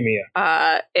girlfriend, Amy.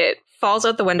 It falls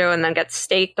out the window and then gets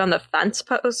staked on the fence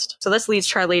post. So this leads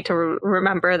Charlie to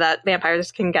remember that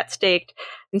vampires can get staked.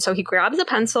 And so he grabs a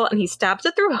pencil and he stabs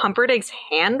it through Humperdinck's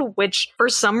hand, which for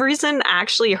some reason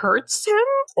actually hurts him.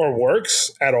 Or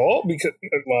works at all? Because,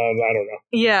 I don't know.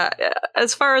 Yeah,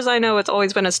 as far as I know, it's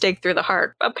always been a stake through the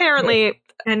heart. Apparently,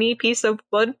 any piece of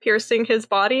blood piercing his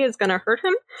body is going to hurt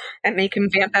him and make him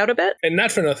vamp out a bit. And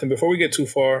not for nothing, before we get too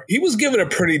far, he was given a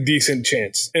pretty decent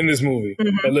chance in this movie.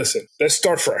 And listen, let's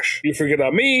start fresh. You forget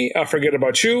about me, I'll forget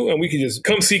about you, and we can just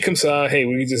come see, come saw. Hey,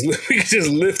 we can just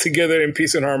live together in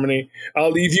peace and harmony. I'll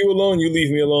leave you alone, you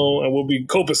leave me alone, and we'll be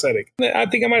copacetic. I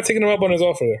think I might have taken him up on his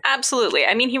offer there. Absolutely.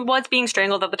 I mean, he was being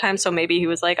strangled at the time, so maybe he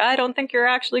was like, I don't think you're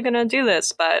actually going to do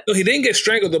this, but... No, he didn't get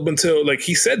strangled up until, like,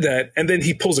 he said that, and then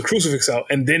he pulls a crucifix out,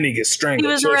 and then he gets strangled.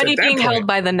 He was already being held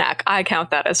by the neck. I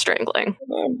count that as strangling.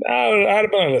 I'd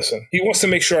listen. He wants to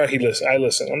make sure I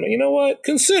listen. I'm like, you know what?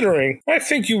 Considering, I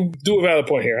think you do a valid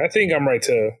point here. I think I'm right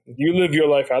to, you live your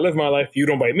life, I live my life. You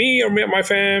don't bite me or my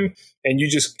fam, and you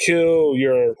just kill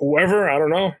your whoever. I don't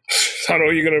know. I don't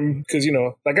know you're going to, because, you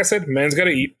know, like I said, man's got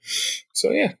to eat.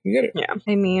 So yeah, you get it. Yeah,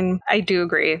 I mean, I do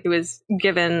agree. He was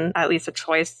given at least a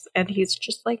choice, and he's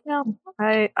just like, no,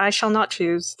 I shall not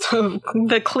choose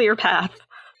the clear path.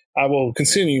 I will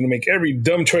continue to make every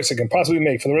dumb choice I can possibly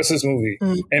make for the rest of this movie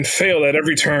and fail at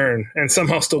every turn and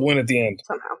somehow still win at the end.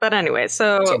 Somehow. But anyway,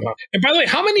 so... Somehow. And by the way,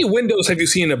 how many windows have you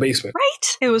seen in a basement?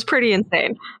 Right? It was pretty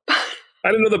insane. I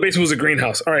didn't know the basement was a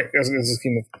greenhouse. All right, let's just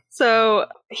keep moving. So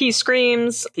he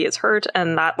screams, he is hurt,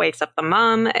 and that wakes up the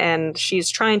mom, and she's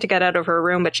trying to get out of her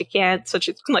room, but she can't, so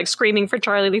she's like screaming for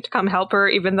Charlie to come help her,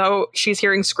 even though she's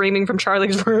hearing screaming from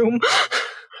Charlie's room.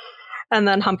 And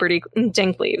then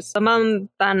Humperdinck leaves. The mom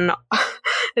then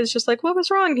is just like, what was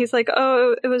wrong? He's like,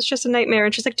 oh, it was just a nightmare.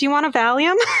 And she's like, do you want a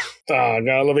Valium?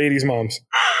 Gotta love 80s moms.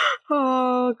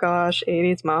 Oh, gosh,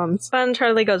 80s moms. Then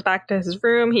Charlie goes back to his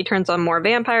room. He turns on more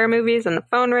vampire movies and the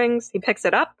phone rings. He picks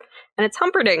it up, and it's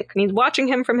Humperdinck, and he's watching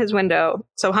him from his window.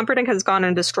 So Humperdinck has gone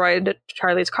and destroyed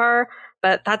Charlie's car,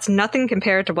 but that's nothing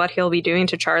compared to what he'll be doing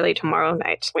to Charlie tomorrow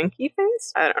night. Winky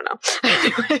face? I don't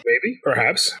know. Maybe,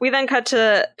 perhaps. We then cut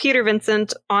to Peter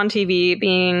Vincent on TV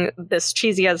being this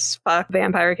cheesy as fuck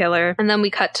vampire killer. And then we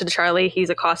cut to Charlie.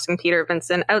 He's accosting Peter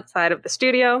Vincent outside of the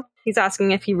studio. He's asking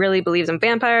if he really believes in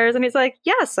vampires, and he's like,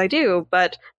 yes, I do,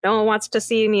 but no one wants to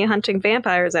see me hunting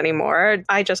vampires anymore.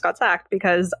 I just got sacked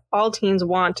because all teens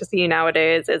want to see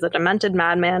nowadays is a demented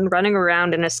madman running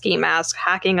around in a ski mask,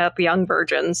 hacking up young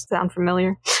virgins. Sound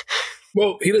familiar?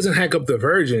 Well, he doesn't hack up the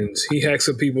virgins. He hacks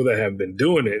up people that have been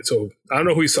doing it. So I don't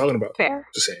know who he's talking about. Fair.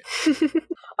 Just saying.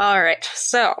 All right.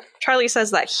 So Charlie says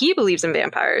that he believes in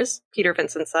vampires. Peter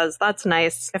Vincent says that's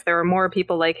nice. If there were more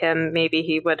people like him, maybe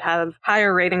he would have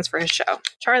higher ratings for his show.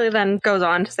 Charlie then goes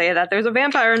on to say that there's a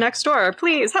vampire next door.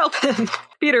 Please help him.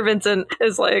 Peter Vincent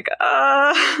is like,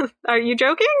 are you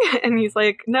joking? And he's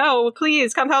like, no,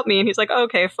 please come help me. And he's like,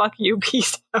 okay, fuck you.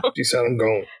 Peace out. Peace out, I'm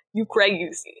going. You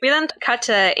crazy. We then cut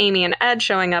to Amy and Ed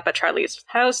showing up at Charlie's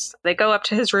house. They go up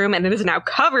to his room, and it is now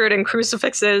covered in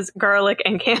crucifixes, garlic,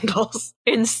 and candles.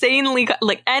 Insanely,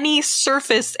 like any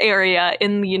surface area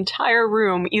in the entire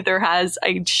room either has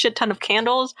a shit ton of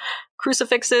candles,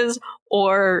 crucifixes,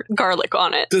 or garlic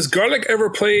on it. Does garlic ever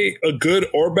play a good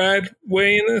or bad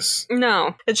way in this?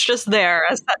 No, it's just there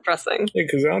as set dressing. Yeah,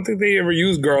 because I don't think they ever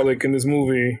used garlic in this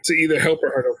movie to either help or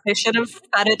hurt him. They should have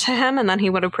fed it to him, and then he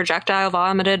would have projectile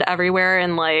vomited everywhere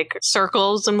in like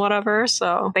circles and whatever,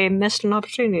 so they missed an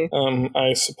opportunity.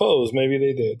 I suppose maybe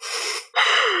they did.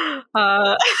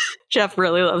 Jeff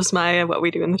really loves my What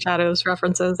We Do in the Shadows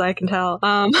references, I can tell.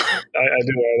 I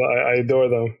do. I adore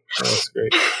them. That's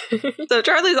great. So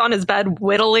Charlie's on his bed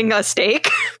whittling a steak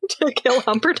to kill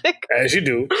Humperdinck. As you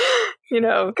do. You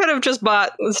know, could have just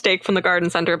bought the steak from the garden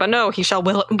center, but no, he shall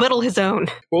whittle his own.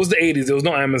 What was the 80s? There was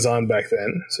no Amazon back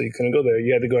then, so you couldn't go there.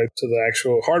 You had to go to the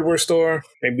actual hardware store.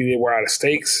 Maybe they were out of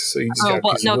steaks, so you just got a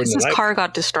piece of wood because his knife. car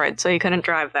got destroyed, so he couldn't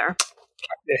drive there.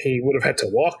 He would have had to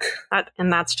walk.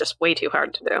 And that's just way too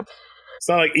hard to do. It's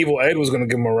not like Evil Ed was going to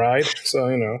give him a ride. So,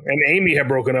 you know. And Amy had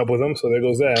broken up with him, so there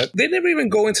goes that. They never even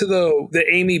go into the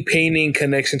Amy painting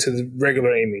connection to the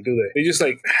regular Amy, do they? They just,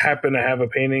 like, happen to have a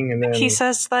painting and then... He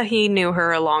says that he knew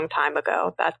her a long time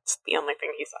ago. That's the only thing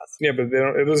he says. Yeah, but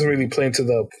it doesn't really play into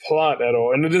the plot at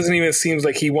all. And it doesn't even seem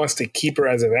like he wants to keep her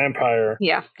as a vampire.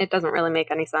 Yeah, it doesn't really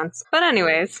make any sense. But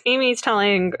anyways, Amy's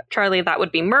telling Charlie that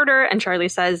would be murder, and Charlie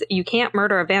says, you can't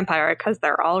murder a vampire because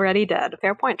they're already dead.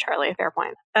 Fair point, Charlie. Fair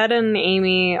point. Ed and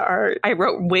Amy are, I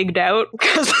wrote wigged out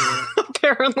because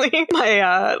apparently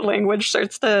my language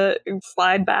starts to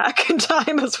slide back in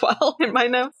time as well in my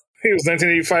notes. It was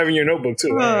 1985 in your notebook too,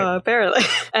 right? Apparently.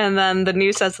 And then the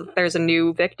news says that there's a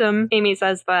new victim. Amy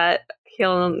says that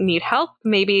he'll need help.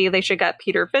 Maybe they should get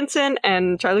Peter Vincent.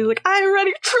 And Charlie's like, I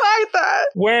already tried that.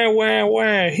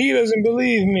 Wah. He doesn't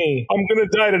believe me. I'm going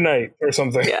to die tonight or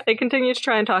something. Yeah, they continue to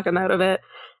try and talk him out of it.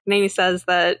 And Amy says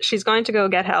that she's going to go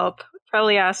get help.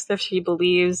 Charlie asks if she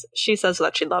believes. She says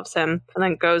that she loves him and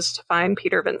then goes to find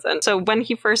Peter Vincent. So when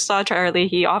he first saw Charlie,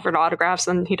 he offered autographs,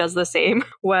 and he does the same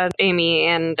when Amy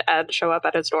and Ed show up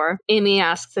at his door. Amy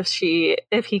asks if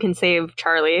he can save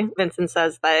Charlie. Vincent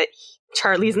says that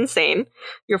Charlie's insane.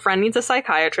 Your friend needs a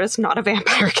psychiatrist, not a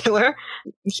vampire killer.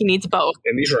 He needs both.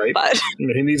 And he's right. But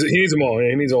he needs them all. Yeah,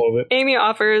 he needs all of it. Amy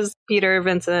offers Peter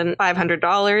Vincent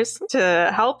 $500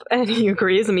 to help, and he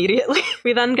agrees immediately.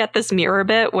 We then get this mirror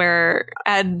bit where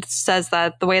Ed says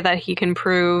that the way that he can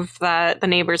prove that the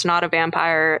neighbor's not a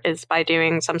vampire is by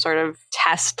doing some sort of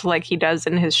test like he does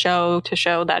in his show to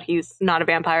show that he's not a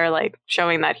vampire, like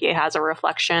showing that he has a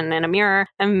reflection in a mirror.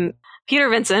 And Peter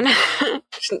Vincent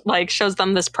like shows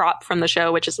them this prop from the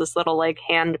show, which is this little like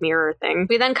hand mirror thing.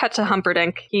 We then cut to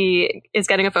Humperdinck. He is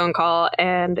getting a phone call,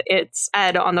 and it's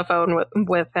Ed on the phone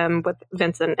with him, with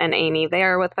Vincent and Amy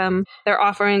there with him. They're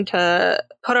offering to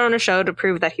put on a show to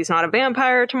prove that he's not a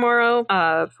vampire tomorrow,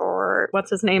 for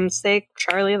what's his name's sake?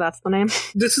 Charlie, that's the name.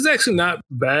 This is actually not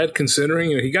bad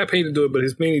considering, he got paid to do it, but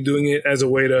he's mainly doing it as a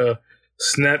way to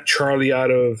snap Charlie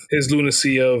out of his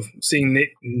lunacy of seeing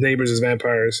neighbors as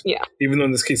vampires. Yeah. Even though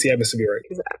in this case he happens to be right.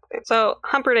 Exactly. So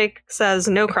Humperdinck says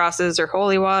no crosses or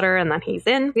holy water, and then he's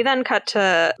in. We then cut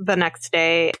to the next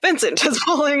day. Vincent is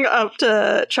pulling up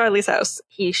to Charlie's house.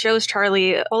 He shows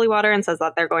Charlie holy water and says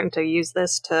that they're going to use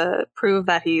this to prove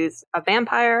that he's a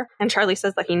vampire. And Charlie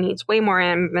says that he needs way more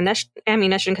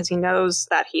ammunition because he knows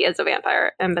that he is a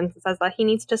vampire. And Vincent says that he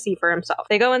needs to see for himself.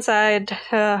 They go inside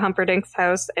to Humperdinck's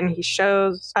house, and he shows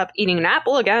up eating an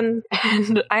apple again.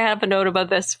 And I have a note about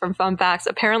this from Fun Facts.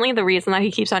 Apparently the reason that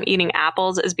he keeps on eating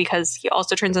apples is because he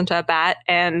also turns into a bat,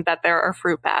 and that there are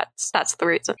fruit bats. That's the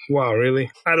reason. Wow,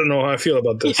 really? I don't know how I feel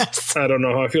about this. Yes. I don't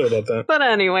know how I feel about that. But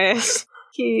anyways,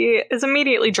 he is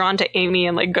immediately drawn to Amy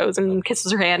and like goes and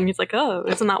kisses her hand, and he's like, oh,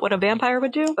 isn't that what a vampire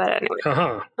would do? But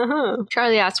anyway.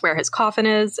 Charlie asks where his coffin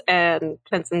is, and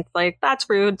Vincent's like, that's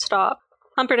rude, stop.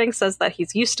 Humperdinck says that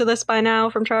he's used to this by now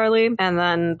from Charlie, and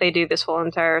then they do this whole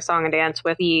entire song and dance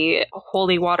with the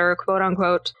holy water, quote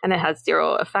unquote, and it has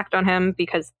zero effect on him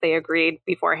because they agreed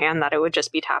beforehand that it would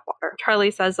just be tap water.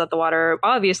 Charlie says that the water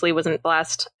obviously wasn't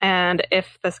blessed, and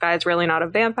if this guy's really not a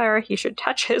vampire, he should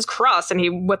touch his cross, and he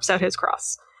whips out his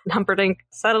cross. Humperdinck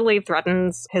subtly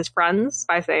threatens his friends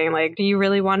by saying, like, do you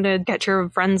really want to get your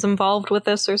friends involved with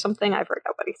this or something? I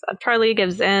forgot what he said. Charlie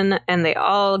gives in, and they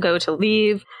all go to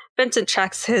leave. Vincent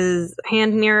checks his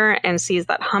hand mirror and sees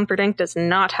that Humperdinck does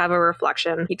not have a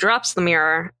reflection. He drops the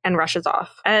mirror and rushes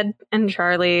off. Ed and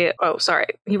Charlie,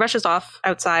 he rushes off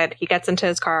outside. He gets into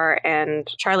his car, and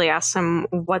Charlie asks him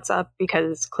what's up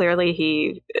because clearly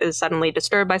he is suddenly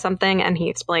disturbed by something, and he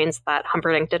explains that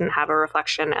Humperdinck didn't have a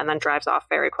reflection and then drives off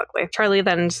very quickly. Charlie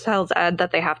then tells Ed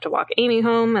that they have to walk Amy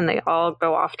home, and they all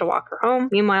go off to walk her home.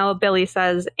 Meanwhile, Billy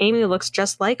says Amy looks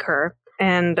just like her.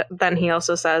 And then he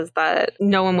also says that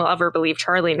no one will ever believe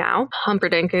Charlie now.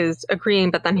 Humperdinck is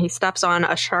agreeing, but then he steps on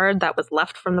a shard that was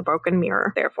left from the broken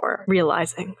mirror, therefore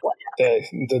realizing what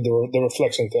happened. The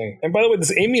reflection thing. And by the way,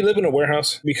 does Amy live in a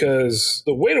warehouse? Because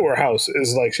the way to her house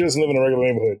is like she doesn't live in a regular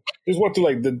neighborhood. She just walked through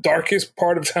like the darkest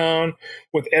part of town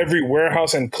with every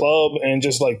warehouse and club and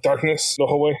just like darkness the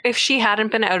whole way. If she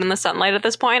hadn't been out in the sunlight at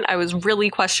this point, I was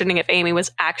really questioning if Amy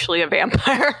was actually a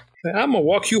vampire. I'm gonna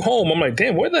walk you home. I'm like,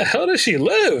 damn, where the hell does she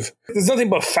live? There's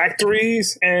nothing but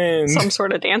factories and some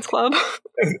sort of dance club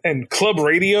and club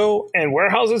radio and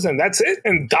warehouses, and that's it.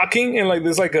 And docking, and like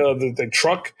there's like the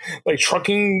truck, like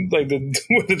trucking, like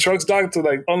with the trucks docked to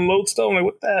like unload stuff. I'm like,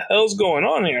 what the hell's going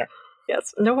on here?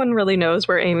 Yes, no one really knows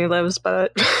where Amy lives,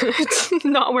 but it's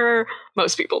not where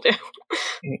most people do.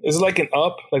 It's like an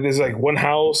up, like there's like one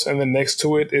house, and then next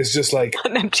to it is just like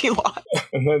an empty lot.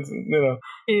 And that's,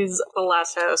 He's the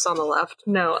last house on the left.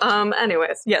 No,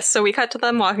 anyways. Yes, so we cut to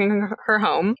them walking her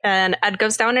home, and Ed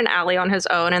goes down an alley on his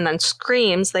own and then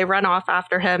screams. They run off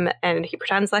after him, and he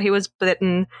pretends that he was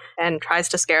bitten and tries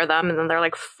to scare them, and then they're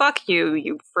like, fuck you,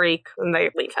 you freak, and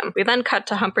they leave him. We then cut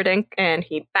to Humperdinck, and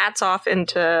he bats off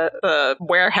into the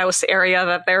warehouse area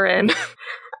that they're in.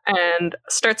 And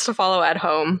starts to follow Ed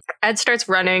home. Ed starts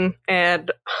running,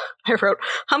 and I wrote,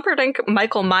 Humperdinck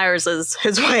Michael Myers is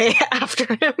his way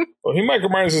after him. Well, he Michael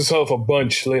Myers himself a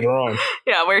bunch later on.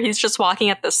 Yeah, where he's just walking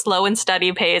at this slow and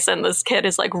steady pace, and this kid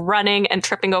is like running and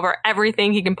tripping over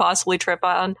everything he can possibly trip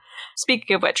on.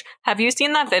 Speaking of which, have you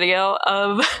seen that video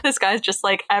of this guy's just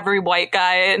like every white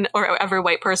guy or every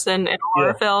white person in a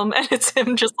horror film, and it's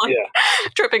him just like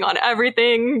tripping on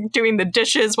everything, doing the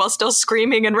dishes while still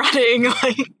screaming and running.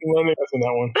 Like, let me listen to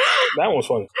that one. That one was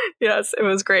fun. Yes, it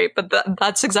was great, but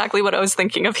that's exactly what I was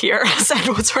thinking of here as Ed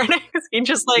was running. He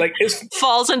just like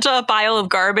falls into a pile of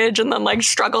garbage and then like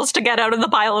struggles to get out of the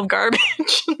pile of garbage.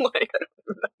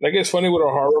 Like it's funny with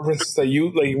our horror references that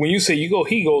you like when you say you go,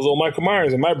 he goes, oh Michael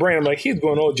Myers. In my brain, I'm like, he's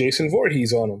going, oh Jason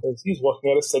Voorhees on him. He's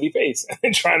walking at a steady pace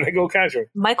and trying to go catch him.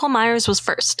 Michael Myers was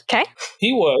first, okay?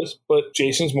 He was, but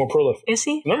Jason's more prolific. Is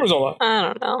he? The numbers don't lie. I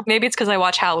don't know. Maybe it's because I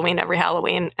watch Halloween every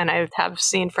Halloween, and I have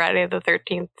seen Friday the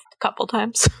 13th a couple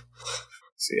times.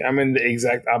 See, I'm in the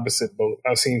exact opposite boat.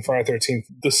 I've seen Friday the 13th,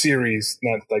 the series,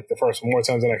 not like the first one, more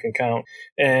times than I can count.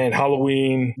 And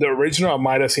Halloween, the original, I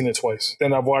might have seen it twice.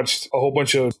 Then I've watched a whole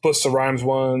bunch of Busta Rhymes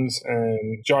ones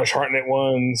and Josh Hartnett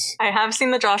ones. I have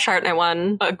seen the Josh Hartnett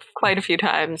one quite a few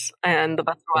times, and the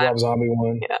Busta Rhymes. Rob Zombie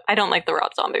one. Yeah, I don't like the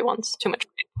Rob Zombie ones. Too much.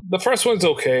 The first one's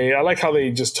okay. I like how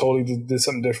they just totally did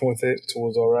something different with it, so it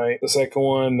was all right. The second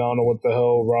one, I don't know what the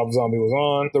hell Rob Zombie was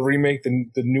on. The remake, the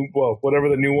new, well, whatever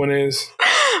the new one is.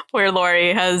 Where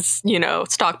Laurie has,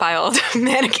 stockpiled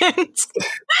mannequins.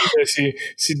 Yeah,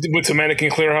 she went to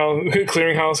Mannequin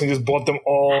Clearinghouse and just bought them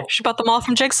all. She bought them all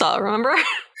from Jigsaw, remember?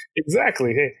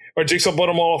 Exactly. Hey, or Jigsaw bought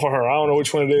them all for her. I don't know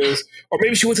which one it is. Or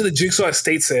maybe she went to the Jigsaw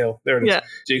estate sale. There it is. Yeah.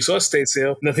 Jigsaw estate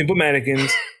sale. Nothing but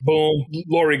mannequins. Boom.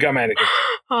 Laurie got mannequins.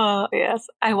 Oh, yes.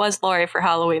 I was Laurie for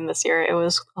Halloween this year. It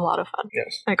was a lot of fun.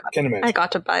 Yes. Can imagine. I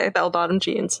got to buy bell-bottom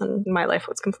jeans and my life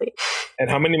was complete. And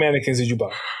how many mannequins did you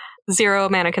buy? 0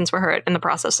 mannequins were hurt in the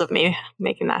process of me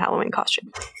making that Halloween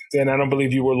costume. Then I don't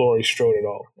believe you were Laurie Strode at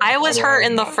all. I was hurt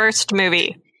in the first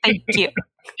movie. Thank you.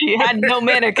 She had no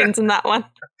mannequins in that one.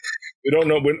 We don't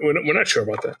know. We're not sure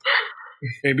about that.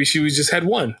 Maybe she just had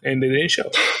one and they didn't show.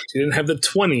 She didn't have the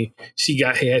 20 she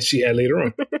had later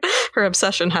on. Her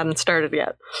obsession hadn't started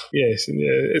yet. Yes,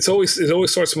 it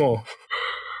always starts small.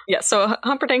 Yeah, so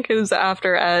Humperdinck is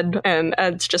after Ed, and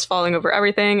Ed's just falling over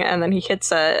everything, and then he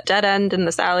hits a dead end in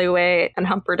this alleyway, and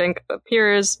Humperdinck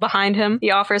appears behind him.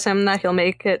 He offers him that he'll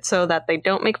make it so that they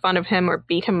don't make fun of him or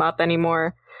beat him up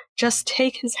anymore. Just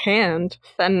take his hand.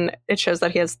 Then it shows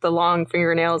that he has the long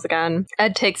fingernails again.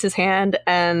 Ed takes his hand,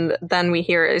 and then we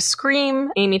hear a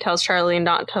scream. Amy tells Charlie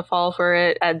not to fall for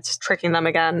it. Ed's tricking them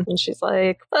again, and she's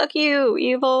like, "Fuck you,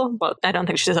 evil." Well, I don't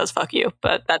think she says "fuck you,"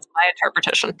 but that's my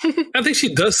interpretation. I think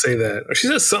she does say that, or she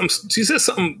says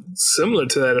something similar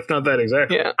to that, if not that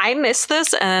exactly. Yeah, I missed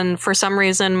this, and for some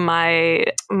reason,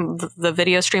 the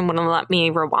video stream wouldn't let me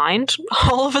rewind.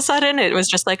 All of a sudden, it was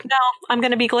just like, "No, I'm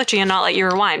going to be glitchy and not let you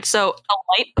rewind." So a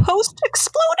light post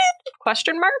exploded?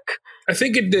 Question mark? I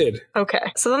think it did.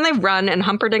 Okay. So then they run and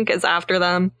Humperdinck is after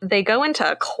them. They go into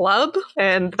a club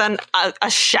and then a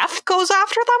chef goes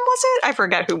after them, was it? I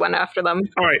forget who went after them.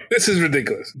 All right. This is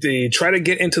ridiculous. They try to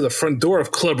get into the front door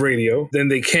of Club Radio. Then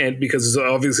they can't because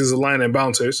obviously there's a line of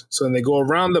bouncers. So then they go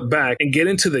around the back and get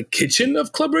into the kitchen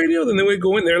of Club Radio. Then they would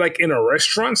go in there like in a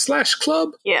restaurant / club.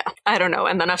 Yeah. I don't know.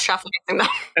 And then a chef is chasing them.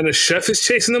 And the chef is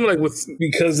chasing them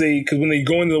because when they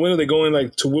go into the window, they go in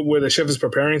like to where the chef is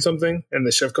preparing something and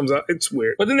the chef comes out. It's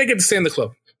weird. But then they get to stay in the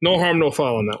club. No harm, no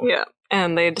foul on that one. Yeah.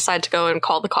 And they decide to go and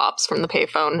call the cops from the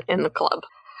payphone in the club.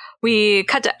 We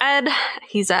cut to Ed.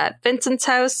 He's at Vincent's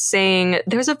house saying,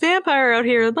 "There's a vampire out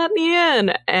here. Let me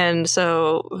in." And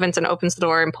so Vincent opens the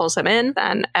door and pulls him in.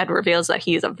 Then Ed reveals that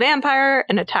he's a vampire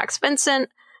and attacks Vincent.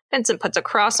 Vincent puts a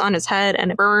cross on his head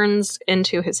and it burns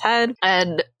into his head.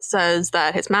 Ed says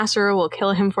that his master will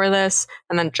kill him for this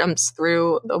and then jumps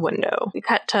through the window. We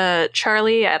cut to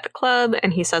Charlie at the club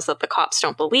and he says that the cops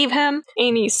don't believe him.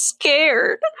 Amy's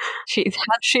scared.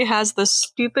 She has this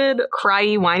stupid,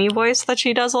 cryy, whiny voice that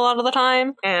she does a lot of the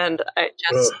time. And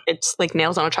it's like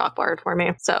nails on a chalkboard for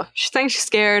me. So she thinks she's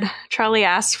scared. Charlie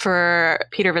asks for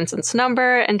Peter Vincent's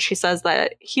number and she says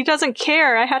that he doesn't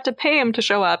care. I had to pay him to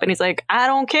show up. And he's like, "I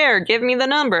don't care. Give me the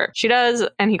number." She does,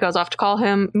 and he goes off to call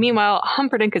him. Meanwhile,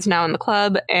 Humperdinck is now in the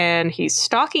club, and he's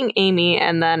stalking Amy,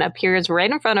 and then appears right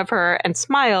in front of her and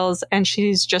smiles, and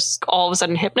she's just all of a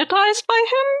sudden hypnotized by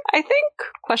him, I think?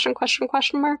 Question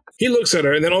mark? He looks at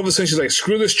her, and then all of a sudden she's like,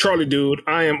 "Screw this Charlie dude.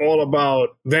 I am all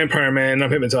about Vampire Man.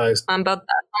 I'm hypnotized." I'm about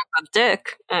that. I'm about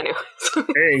dick. Anyway.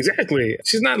 Hey, exactly.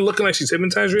 She's not looking like she's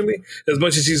hypnotized, really, as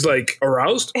much as she's, like,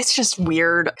 aroused. It's just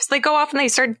weird. Because they go off and they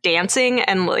start dancing,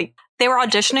 and, like, they were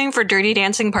auditioning for Dirty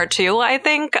Dancing Part 2, I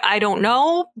think. I don't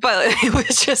know, but it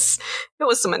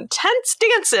was some intense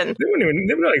dancing.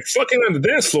 They were like fucking on the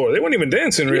dance floor. They weren't even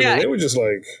dancing, really. Yeah. They were just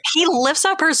like... He lifts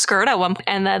up her skirt at one point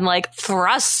and then like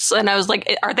thrusts, and I was like,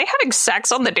 are they having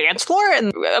sex on the dance floor?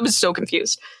 And I was so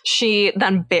confused. She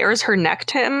then bares her neck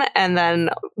to him and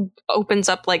then opens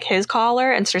up like his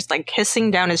collar and starts like kissing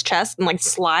down his chest and like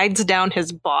slides down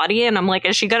his body. And I'm like,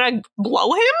 is she gonna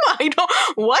blow him?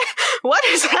 What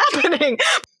is happening?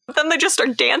 But then they just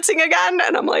start dancing again,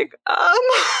 and I'm like,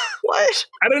 what?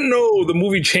 I didn't know the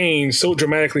movie changed so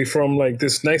dramatically from like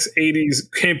this nice 80s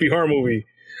campy horror movie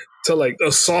to like a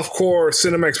softcore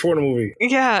Cinemax porno movie.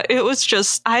 Yeah, it was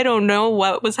just, I don't know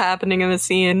what was happening in the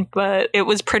scene, but it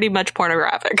was pretty much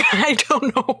pornographic. I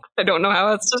don't know how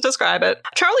else to describe it.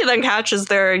 Charlie then catches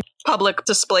their public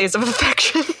displays of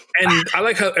affection. And I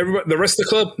like how the rest of the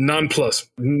club, nonplussed.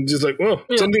 Just like, well,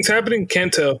 something's happening,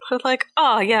 can't tell. But like,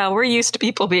 oh yeah, we're used to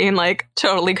people being like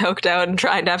totally coked out and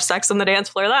trying to have sex on the dance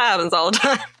floor. That happens all the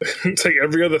time. It's like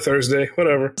every other Thursday,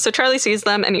 whatever. So Charlie sees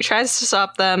them and he tries to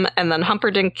stop them, and then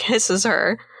Humperdinck kisses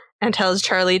her. and tells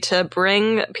Charlie to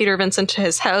bring Peter Vincent to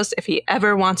his house if he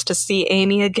ever wants to see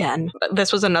Amy again.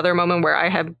 This was another moment where I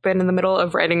had been in the middle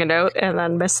of writing a note and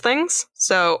then missed things.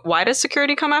 So why does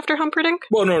security come after Humperdinck?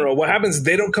 Well, no. What happens is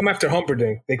they don't come after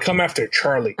Humperdinck. They come after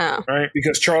Charlie, right?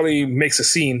 Because Charlie makes a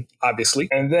scene, obviously.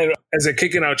 And then as they're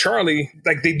kicking out Charlie,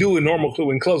 like they do in normal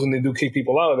in clubs when they do kick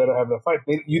people out that are having a fight,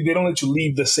 they don't let you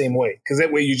leave the same way. Because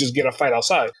that way you just get a fight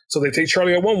outside. So they take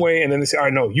Charlie out one way and then they say, all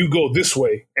right, no, you go this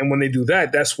way. And when they do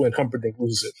that, that's when Humperdinck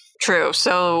loses it. True.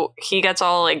 So he gets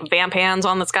all like vamp hands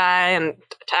on this guy and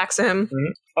attacks him.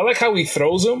 Mm-hmm. I like how he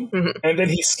throws him and then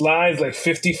he slides like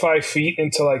 55 feet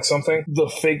into like something. The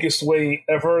fakest way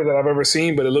ever that I've ever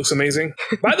seen, but it looks amazing.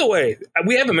 By the way,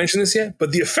 we haven't mentioned this yet,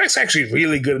 but the effects are actually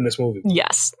really good in this movie.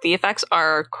 Yes, the effects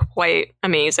are quite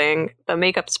amazing. The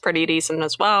makeup's pretty decent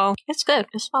as well. It's good.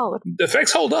 It's solid. The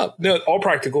effects hold up. They're all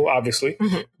practical, obviously,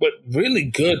 but really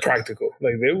good practical.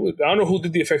 Like I don't know who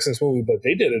did the effects in this movie, but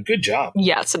they did a good job.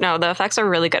 Yes, no, the effects are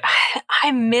really good.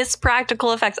 I miss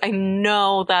practical effects. I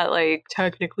know that like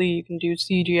technically you can do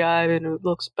CGI and it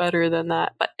looks better than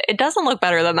that, but it doesn't look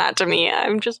better than that to me.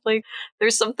 I'm just like,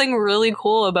 there's something really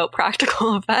cool about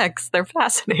practical effects. They're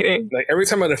fascinating. Like every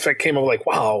time an effect came, I was like,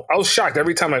 wow. I was shocked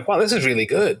every time, like, wow, this is really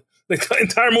good. Like the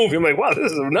entire movie, I'm like, wow,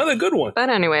 this is another good one. But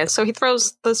anyway, so he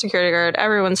throws the security guard.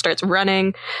 Everyone starts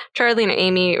running. Charlie and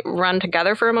Amy run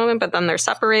together for a moment, but then they're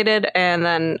separated. And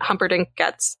then Humperdinck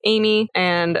gets Amy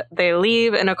and they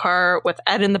leave in a car with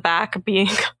Ed in the back being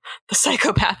the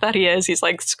psychopath that he is. He's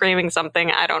like screaming something.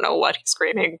 I don't know what he's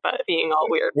screaming, but being all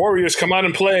weird. Warriors, come out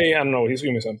and play. I don't know. He's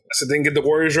screaming something. So didn't get the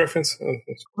Warriors reference?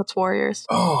 What's Warriors?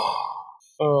 Oh,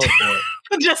 boy.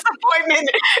 The disappointment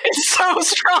is so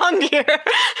strong here.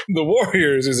 The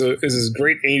Warriors is this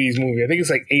great 80s movie. I think it's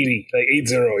like 80, like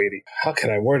 80. How can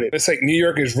I word it? It's like New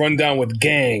York is run down with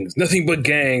gangs, nothing but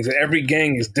gangs, and every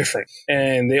gang is different.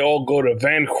 And they all go to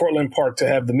Van Cortlandt Park to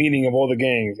have the meeting of all the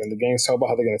gangs. And the gangs talk about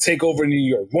how they're going to take over New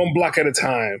York, one block at a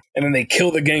time. And then they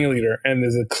kill the gang leader. And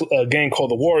there's a gang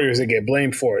called the Warriors that get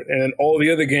blamed for it. And then all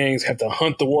the other gangs have to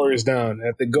hunt the Warriors down. They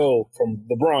have to go from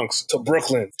the Bronx to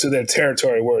Brooklyn to their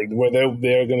territory where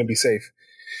they're going to be safe.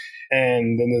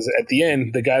 And then at the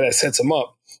end, the guy that sets him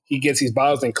up, he gets these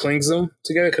bottles and clings them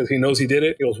together because he knows he did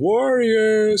it. He goes,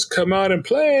 Warriors, come out and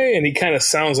play. And he kind of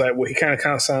sounds like,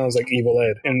 sounds like Evil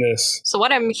Ed in this. So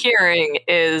what I'm hearing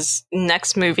is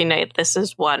next movie night, this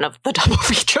is one of the double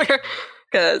feature.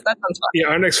 Because that sounds fun. Yeah,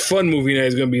 our next fun movie night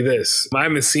is going to be this. I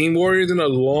haven't seen Warriors in a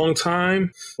long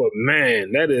time, but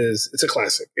man, it's a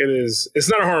classic. It's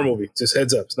not a horror movie. Just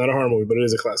heads up. It's not a horror movie, but it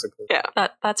is a classic. Yeah,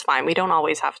 that's fine. We don't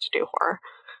always have to do horror.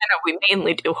 I know we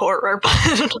mainly do horror, but...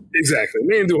 Exactly. We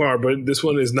mainly do horror, but this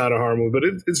one is not a horror movie, but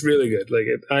it's really good.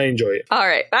 I enjoy it. All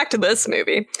right, back to this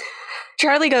movie.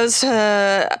 Charlie goes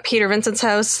to Peter Vincent's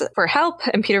house for help,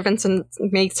 and Peter Vincent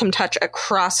makes him touch a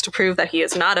cross to prove that he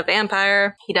is not a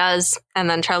vampire. He does, and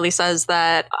then Charlie says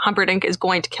that Humperdinck is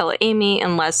going to kill Amy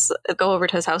unless go over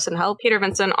to his house and help. Peter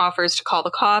Vincent offers to call the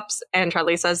cops, and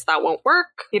Charlie says that won't work.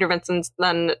 Peter Vincent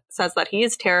then says that he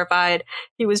is terrified.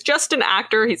 He was just an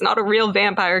actor. He's not a real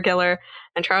vampire killer.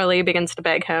 And Charlie begins to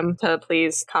beg him to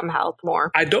please come help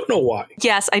more. I don't know why.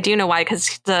 Yes, I do know why,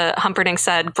 because the Humperdinck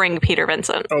said, bring Peter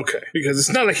Vincent. Okay, because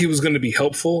it's not like he was going to be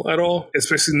helpful at all,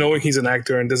 especially knowing he's an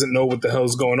actor and doesn't know what the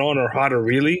hell's going on or how to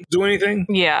really do anything.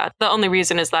 Yeah, the only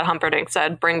reason is that Humperdinck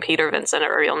said, bring Peter Vincent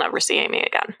or you'll never see Amy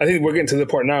again. I think we're getting to the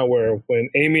part now where when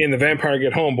Amy and the vampire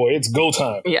get home, boy, it's go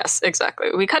time. Yes,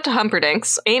 exactly. We cut to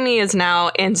Humperdinck's. Amy is now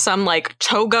in some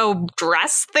toga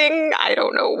dress thing. I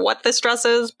don't know what this dress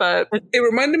is, but... It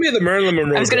reminded me of the Marilyn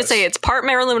Monroe I was going to say it's part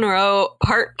Marilyn Monroe,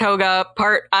 part toga,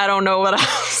 part I don't know what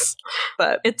else.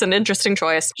 But it's an interesting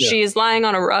choice. Yeah. She's lying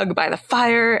on a rug by the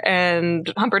fire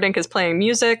and Humperdinck is playing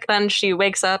music. Then she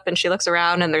wakes up and she looks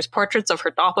around and there's portraits of her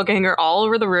doppelganger all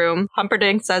over the room.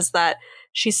 Humperdinck says that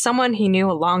she's someone he knew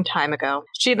a long time ago.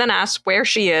 She then asks where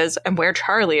she is and where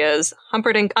Charlie is.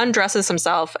 Humperdinck undresses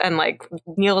himself and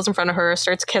kneels in front of her,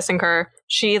 starts kissing her.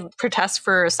 She protests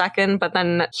for a second, but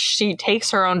then she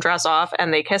takes her own dress off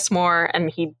and they kiss more and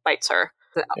he bites her.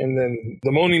 And then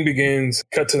the moaning begins.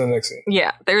 Cut to the next scene.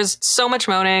 Yeah, there's so much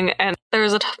moaning, and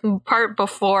there's a part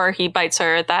before he bites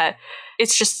her that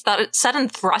it's just that set and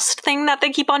thrust thing that they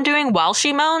keep on doing while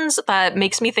she moans that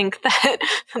makes me think that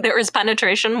there is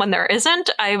penetration when there isn't.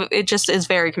 It just is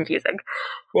very confusing.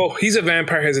 Well, he's a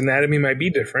vampire. His anatomy might be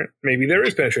different. Maybe there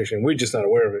is penetration. We're just not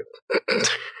aware of it.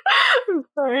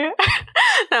 Sorry.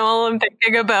 Now all I'm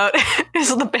thinking about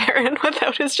is the Baron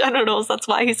without his genitals. That's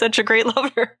why he's such a great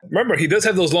lover. Remember, he does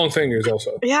have those long fingers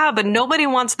also. Yeah, but nobody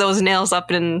wants those nails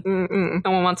up in...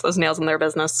 No one wants those nails in their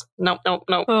business. Nope.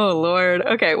 Oh, Lord.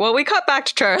 Okay, well, we cut back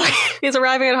to Charlie. He's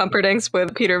arriving at Humperdinck's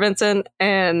with Peter Vincent,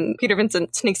 and Peter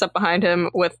Vincent sneaks up behind him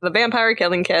with the vampire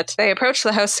killing kit. They approach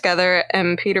the house together,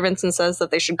 and Peter Vincent says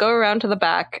that they should go around to the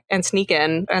back and sneak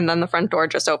in, and then the front door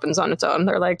just opens on its own.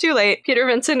 They're like, too late. Peter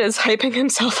Vincent is hyping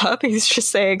himself up. He's just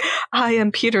saying, I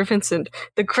am Peter Vincent,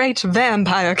 the great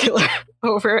vampire killer,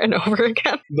 over and over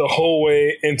again. The whole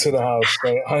way into the house.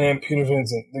 Right? I am Peter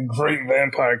Vincent, the great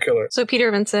vampire killer. So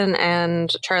Peter Vincent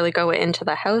and Charlie go into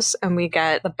the house, and we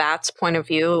get the Bat's point of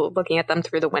view looking at them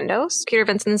through the windows. Peter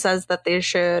Vincent says that they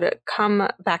should come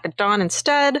back at dawn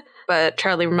instead, but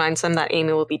Charlie reminds them that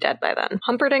Amy will be dead by then.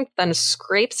 Humperdinck then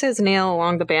scrapes his nail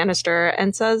along the banister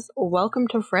and says, welcome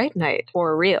to Fright Night,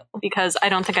 for real. Because I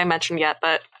don't think I mentioned yet,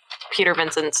 but Peter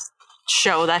Vincent's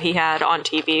show that he had on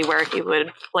TV where he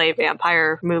would play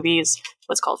vampire movies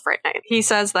was called Fright Night. He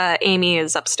says that Amy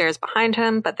is upstairs behind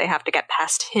him, but they have to get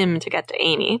past him to get to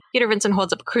Amy. Peter Vincent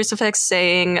holds up a crucifix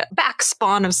saying, back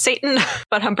spawn of Satan,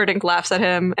 but Humperdinck laughs at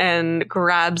him and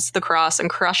grabs the cross and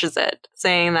crushes it,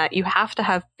 saying that you have to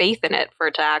have faith in it for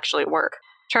it to actually work.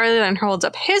 Charlie then holds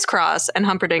up his cross and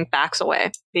Humperdinck backs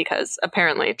away because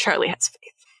apparently Charlie has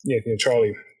faith. Yeah,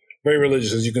 Charlie. Very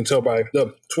religious, as you can tell by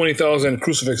the 20,000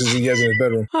 crucifixes he has in his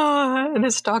bedroom. And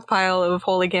his stockpile of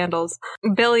holy candles.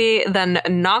 Billy then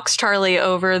knocks Charlie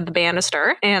over the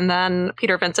banister, and then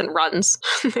Peter Vincent runs.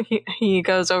 He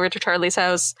goes over to Charlie's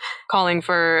house, calling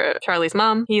for Charlie's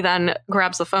mom. He then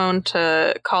grabs the phone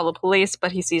to call the police,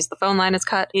 but he sees the phone line is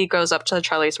cut. He goes up to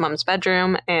Charlie's mom's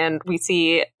bedroom, and we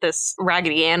see this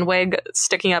Raggedy Ann wig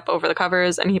sticking up over the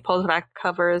covers, and he pulls back the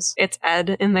covers. It's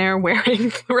Ed in there wearing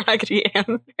the Raggedy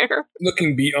Ann hair.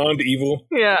 Looking beyond evil.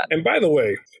 Yeah. And by the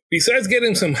way, besides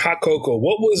getting some hot cocoa,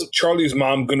 what was Charlie's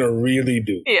mom gonna really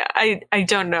do? Yeah, I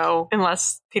don't know,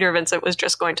 unless Peter Vincent was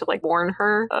just going to warn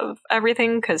her of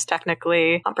everything, because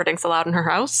technically Humperdinck's allowed in her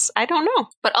house. I don't know.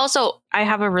 But also, I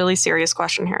have a really serious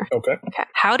question here. Okay.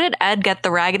 How did Ed get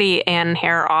the Raggedy Ann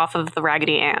hair off of the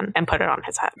Raggedy Ann and put it on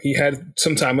his head? He had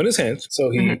some time on his hands, so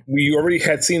we already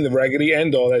had seen the Raggedy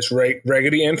Ann doll. That's right,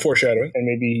 Raggedy Ann foreshadowing, and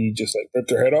maybe he just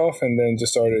ripped her head off and then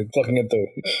just started plucking at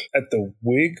the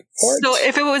wig part. So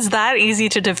if it was that easy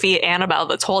to defeat Annabelle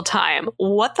this whole time,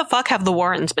 what the fuck have the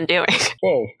Warrens been doing?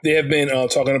 Well, they have been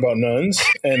talking about nuns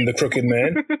and the Crooked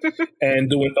Man and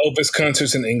doing Elvis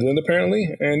concerts in England, apparently.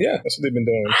 And yeah, that's what they've been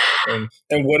doing.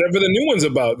 And whatever the new one's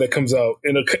about that comes out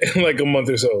in a month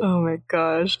or so. Oh my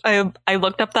gosh. I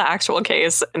looked up the actual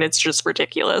case and it's just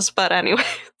ridiculous. But anyway.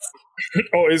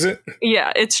 Oh, is it?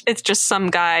 Yeah, it's just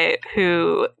some guy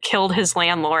who killed his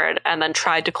landlord and then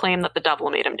tried to claim that the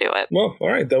devil made him do it. Well, all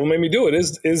right, devil made me do it.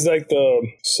 Is like the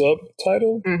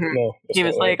subtitle? Mm-hmm. No. He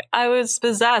was like, I was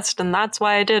possessed and that's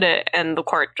why I did it. And the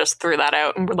court just threw that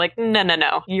out and we're like,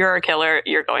 no. You're a killer.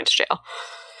 You're going to jail.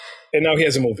 And now he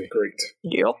has a movie. Great.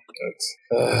 Yep.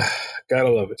 Gotta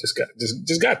love it. Just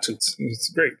got to.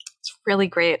 It's great. It's really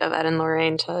great of Ed and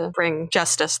Lorraine to bring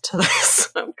justice to this.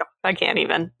 Oh, God, I can't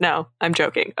even. No, I'm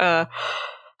joking.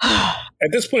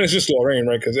 At this point, it's just Lorraine,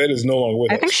 right? Because Ed is no longer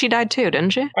with us. I think she died too,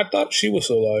 didn't she? I thought she was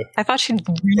still alive. I thought she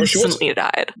recently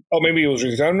died. Oh, maybe it was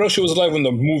recent. I don't know if she was alive when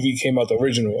the movie came out, the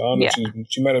original. I don't know if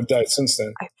she might have died since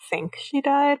then. I think she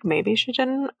died. Maybe she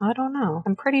didn't. I don't know.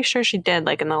 I'm pretty sure she did,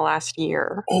 in the last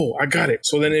year. Oh, I got it.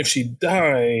 So then if she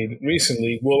died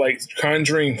recently, will,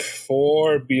 Conjuring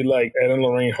 4 be Ed and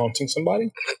Lorraine haunting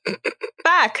somebody?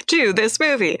 Back to this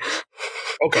movie.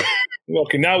 Okay,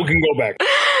 now we can go back.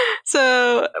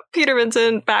 So Peter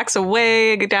Vincent backs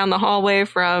away down the hallway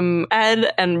from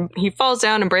Ed, and he falls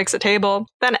down and breaks a table.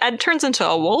 Then Ed turns into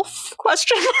a wolf? ?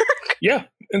 Yeah,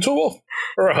 into a wolf.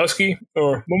 Or a husky,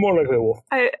 or more likely a wolf.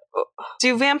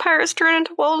 Do vampires turn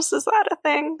into wolves? Is that a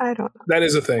thing? I don't know. That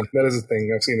is a thing.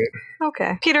 I've seen it.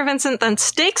 Okay. Peter Vincent then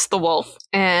stakes the wolf,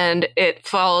 and it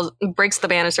breaks the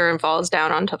banister and falls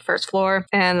down onto the first floor.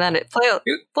 And then it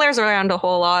flares around a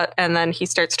whole lot, and then he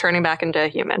starts turning back into a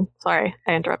human. Sorry,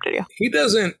 I interrupted you. He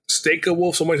doesn't stake a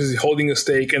wolf so much as he's holding a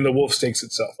stake, and the wolf stakes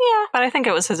itself. Yeah, but I think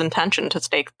it was his intention to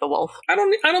stake the wolf. I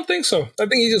don't think so. I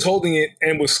think he's just holding it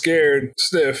and was scared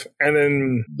stiff, and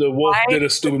then the wolf did a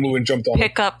stupid move and jumped on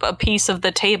pick up a piece of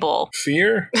the table.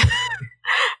 Fear?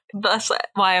 That's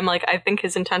why I'm I think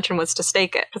his intention was to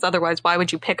stake it, because otherwise why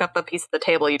would you pick up a piece of the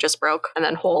table you just broke and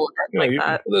then hold it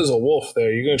that? There's a wolf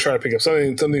there. You're going to try to pick up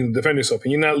something to defend yourself,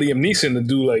 and you're not Liam Neeson to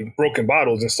do broken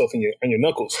bottles and stuff on your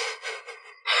knuckles.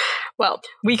 Well,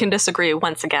 we can disagree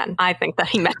once again. I think that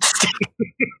he meant to.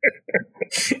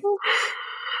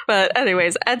 But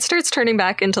anyways, Ed starts turning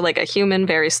back into like a human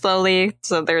very slowly.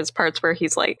 So there's parts where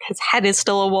he's like, his head is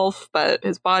still a wolf, but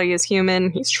his body is human.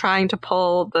 He's trying to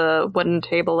pull the wooden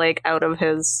table leg out of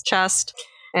his chest.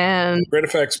 And great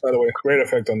effects, by the way. Great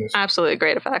effect on this. Absolutely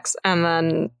great effects. And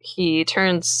then he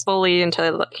turns fully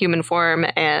into human form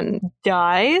and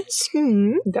dies.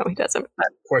 No, he doesn't.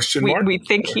 Question mark? We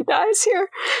think he dies here.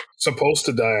 Supposed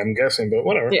to die, I'm guessing, but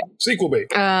whatever. Yeah. Sequel bait.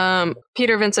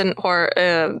 Peter Vincent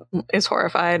is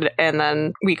horrified, and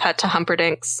then we cut to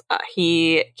Humperdinck's.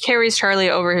 He carries Charlie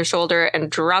over his shoulder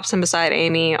and drops him beside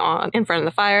Amy in front of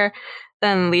the fire.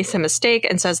 Then leaves him a steak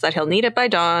and says that he'll need it by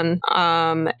dawn,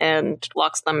 and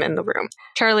locks them in the room.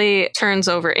 Charlie turns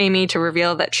over Amy to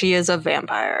reveal that she is a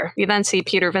vampire. We then see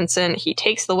Peter Vincent. He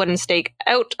takes the wooden stake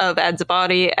out of Ed's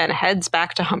body and heads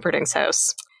back to Humperdinck's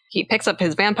house. He picks up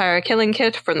his vampire killing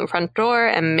kit from the front door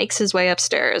and makes his way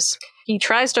upstairs. He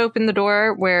tries to open the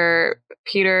door where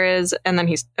Peter is, and then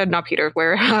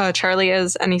where Charlie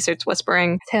is, and he starts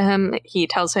whispering to him. He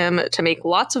tells him to make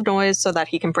lots of noise so that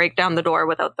he can break down the door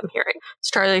without them hearing.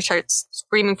 So Charlie starts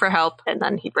screaming for help, and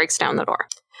then he breaks down the door.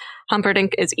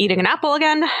 Humperdinck is eating an apple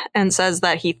again and says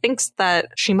that he thinks that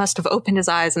she must have opened his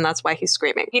eyes and that's why he's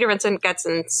screaming. Peter Vincent gets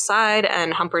inside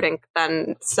and Humperdinck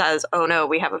then says, "Oh no,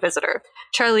 we have a visitor."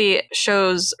 Charlie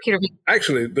shows Peter...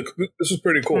 Actually, this is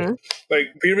pretty cool. Mm-hmm. Like,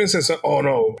 Peter Vincent says, "Oh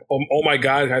no, oh my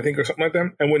God," I think, or something like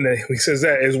that. And when he says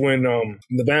that is when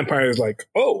the vampire is like,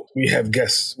 "Oh, we have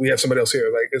guests. We have somebody else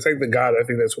here." Like, it's like the God, I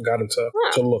think that's what got him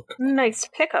to look. Nice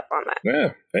pickup on that.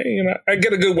 Yeah. Hey, I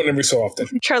get a good one every so often.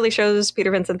 Charlie shows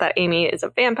Peter Vincent that Amy is a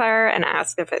vampire and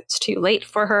asks if it's too late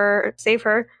for her to save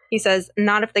her. He says,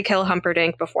 not if they kill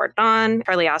Humperdinck before dawn.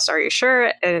 Charlie asks, "Are you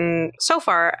sure?" And so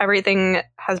far, everything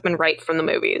has been right from the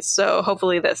movies. So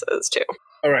hopefully this is too.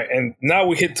 All right, and now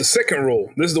we hit the second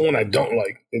rule. This is the one I don't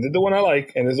like. They did the one I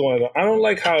like, and this is the one I don't. I don't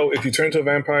like how if you turn into a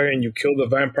vampire and you kill the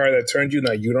vampire that turned you,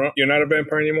 now you're not a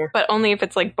vampire anymore. But only if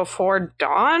it's like before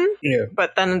dawn. Yeah.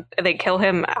 But then they kill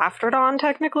him after dawn,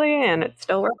 technically, and it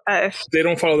still works. They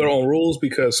don't follow their own rules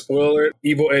because, spoiler alert,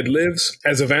 Evil Ed lives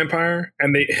as a vampire,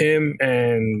 and him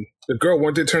and the girl,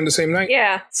 weren't they turned the same night?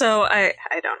 Yeah. So I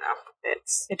don't know.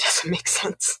 It doesn't make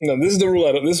sense. No, this is the rule.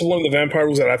 This is one of the vampire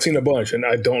rules that I've seen a bunch, and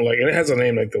I don't like. And it has a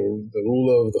name like the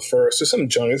rule of the first. There's some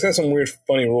junk. It has some weird,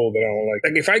 funny rule that I don't like.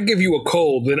 Like, if I give you a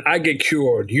cold, then I get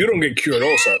cured. You don't get cured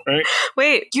also, right?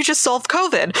 Wait, you just solved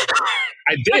COVID.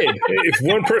 I did. If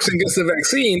one person gets the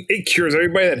vaccine, it cures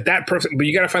everybody. That person, but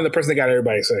you got to find the person that got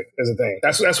everybody sick. That's the thing.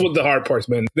 That's what the hard part's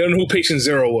been. They don't know who patient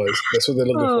zero was. That's what they're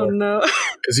looking for. Oh no!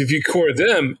 Because if you cure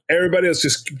them, everybody else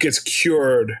just gets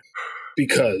cured.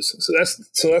 Because so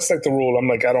that's like the rule. I'm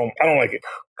like, I don't like it.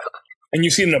 And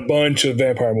you've seen a bunch of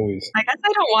vampire movies. I guess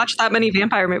I don't watch that many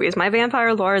vampire movies. My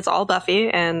vampire lore is all Buffy,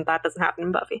 and that doesn't happen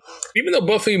in Buffy. Even though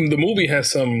Buffy, the movie, has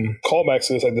some callbacks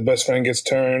to this, like the best friend gets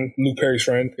turned, Luke Perry's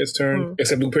friend gets turned.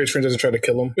 Except Luke Perry's friend doesn't try to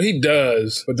kill him, but he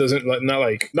does, but doesn't not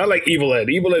like Evil Ed.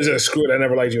 Evil Ed's just screw it. I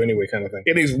never liked you anyway, kind of thing.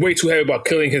 And he's way too heavy about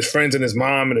killing his friends and his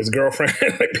mom and his girlfriend.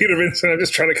 Like Peter Vincent, I'm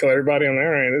just trying to kill everybody. I'm like,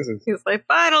 all right, this is. He's like,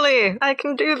 finally, I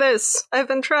can do this. I've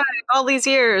been trying all these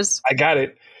years. I got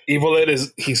it. Evil Ed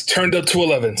he's turned up to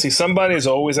 11. See, somebody is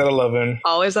always at 11.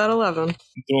 Always at 11.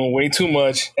 Doing way too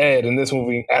much. Ed, in this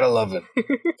movie, at 11.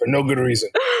 For no good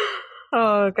reason.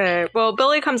 Okay. Well,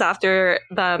 Billy comes after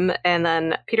them, and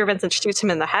then Peter Vincent shoots him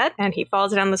in the head, and he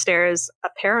falls down the stairs,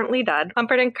 apparently dead.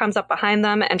 Humperdinck comes up behind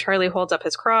them, and Charlie holds up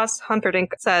his cross.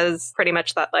 Humperdinck says pretty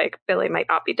much that, like, Billy might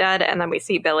not be dead, and then we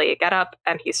see Billy get up,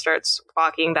 and he starts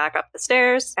walking back up the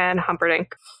stairs, and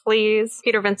Humperdinck flees.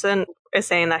 Peter Vincent is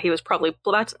saying that he was probably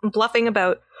bluffing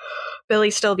about Billy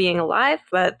still being alive,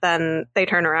 but then they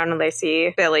turn around and they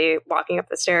see Billy walking up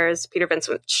the stairs. Peter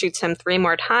Vincent shoots him 3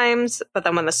 more times, but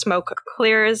then when the smoke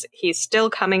clears, he's still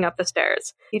coming up the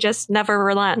stairs. He just never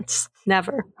relents.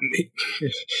 Never.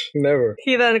 Never.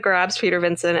 He then grabs Peter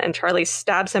Vincent and Charlie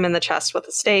stabs him in the chest with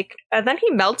a stake. And then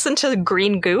he melts into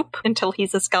green goop until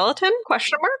he's a skeleton?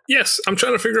 Question mark? Yes, I'm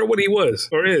trying to figure out what he was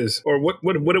or is or what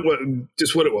it was.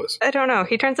 Just what it was. I don't know.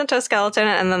 He turns into a skeleton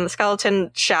and then the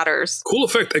skeleton shatters. Cool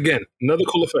effect again. Another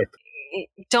cool effect.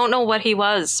 Don't know what he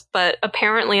was, but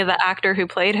apparently the actor who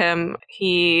played him,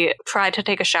 he tried to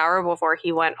take a shower before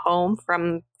he went home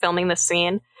from filming the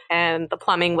scene. and the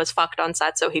plumbing was fucked on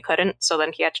set, so he couldn't. So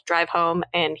then he had to drive home,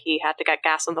 and he had to get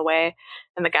gas on the way.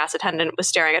 And the gas attendant was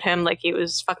staring at him like he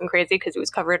was fucking crazy because he was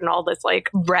covered in all this like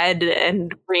red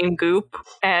and green goop.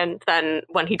 And then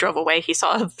when he drove away, he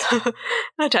saw the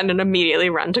attendant immediately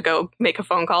run to go make a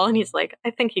phone call. And he's like,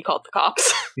 I think he called the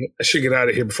cops. I should get out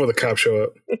of here before the cops show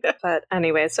up. But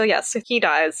anyway, so yes, he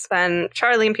dies. Then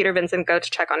Charlie and Peter Vincent go to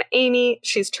check on Amy.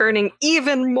 She's turning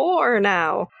even more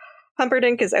now.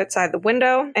 Humperdinck is outside the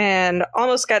window and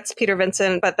almost gets Peter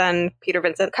Vincent, but then Peter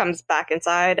Vincent comes back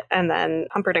inside, and then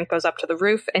Humperdinck goes up to the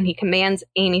roof and he commands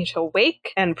Amy to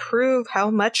wake and prove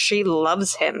how much she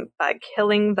loves him by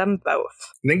killing them both.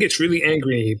 And then gets really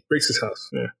angry and he breaks his house.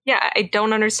 Yeah, I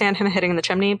don't understand him hitting the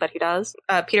chimney, but he does.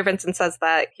 Peter Vincent says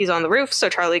that he's on the roof, so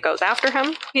Charlie goes after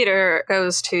him. Peter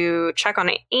goes to check on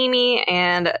Amy,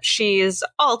 and she's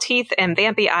all teeth and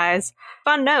vampy eyes.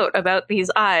 Fun note about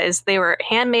these eyes, they were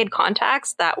handmade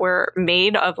contacts that were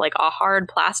made of like a hard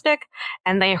plastic,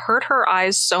 and they hurt her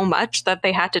eyes so much that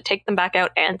they had to take them back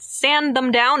out and sand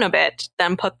them down a bit,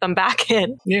 then put them back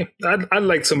in. Yeah, I'd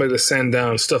like somebody to sand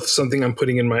down something I'm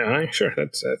putting in my eye. Sure,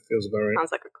 that feels about right.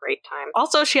 Sounds like a great time.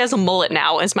 Also, she has a mullet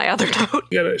now, is my other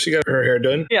note. She got her hair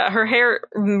done? Yeah, her hair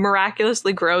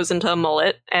miraculously grows into a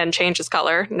mullet and changes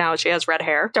color. Now she has red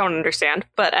hair. Don't understand.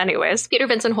 But anyways, Peter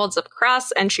Vincent holds up the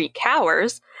cross and she cowers.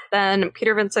 Then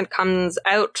Peter Vincent comes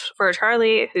out for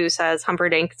Charlie, who says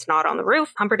Humperdinck's not on the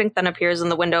roof. Humperdinck then appears in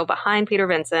the window behind Peter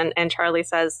Vincent, and Charlie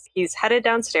says he's headed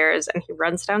downstairs, and he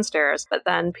runs downstairs. But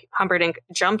then Humperdinck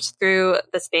jumps through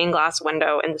the stained glass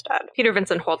window instead. Peter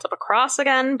Vincent holds up a cross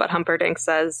again, but Humperdinck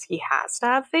says he has to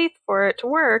have faith for it to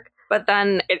work. But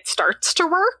then it starts to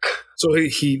work. So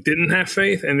he didn't have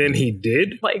faith, and then he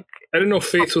did? Like, I didn't know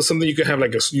faith was something you could have,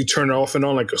 like, you turn off and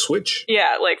on like a switch.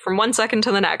 Yeah, like from 1 second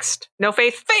to the next. No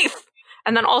faith, faith!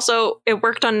 And then also, it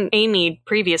worked on Amy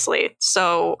previously,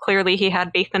 so clearly he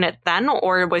had faith in it then,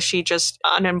 or was she just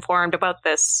uninformed about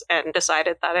this and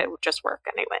decided that it would just work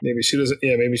anyway? Maybe she doesn't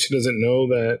know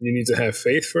that you need to have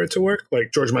faith for it to work,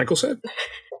 like George Michael said.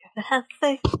 Have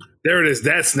faith. There it is.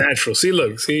 That's natural.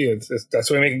 That's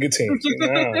why I make a good team.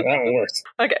 That one works.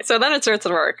 Okay, so then it starts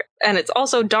to work. And it's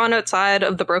also dawn outside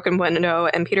of the broken window,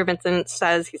 and Peter Vincent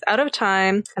says he's out of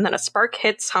time, and then a spark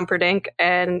hits Humperdinck,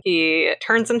 and he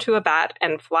turns into a bat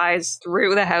and flies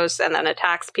through the house and then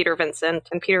attacks Peter Vincent.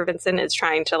 And Peter Vincent is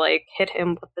trying to, like, hit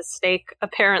him with the stake.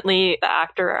 Apparently, the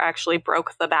actor actually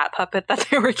broke the bat puppet that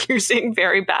they were using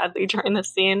very badly during the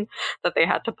scene, that they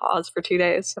had to pause for 2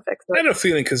 days to fix it. I had a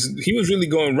feeling, because he was really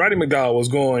Roddy McDowell was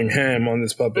going ham on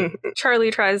this puppet. Mm-hmm. Charlie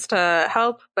tries to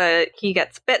help, but he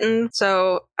gets bitten.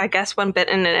 So I guess when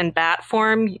bitten in bat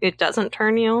form, it doesn't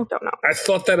turn you. Don't know. I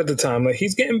thought that at the time. Like,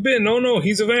 he's getting bitten. Oh no,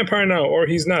 he's a vampire now. Or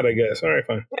he's not, I guess. All right,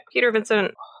 fine. Yeah, Peter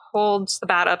Vincent holds the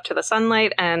bat up to the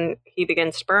sunlight and he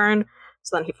begins to burn.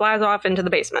 So then he flies off into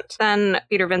the basement. Then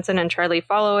Peter Vincent and Charlie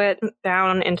follow it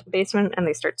down into the basement and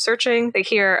they start searching. They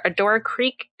hear a door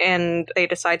creak and they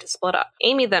decide to split up.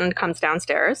 Amy then comes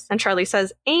downstairs and Charlie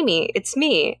says, "Amy, it's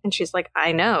me." And she's like,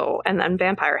 "I know." And then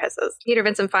vampire hisses. Peter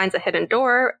Vincent finds a hidden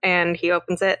door and he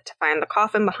opens it to find the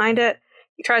coffin behind it.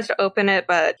 He tries to open it,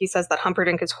 but he says that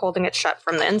Humperdinck is holding it shut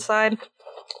from the inside,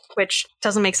 which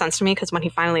doesn't make sense to me because when he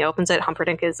finally opens it,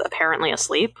 Humperdinck is apparently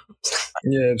asleep.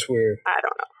 Yeah, it's weird. I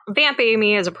don't know. Vamp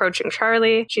Amy is approaching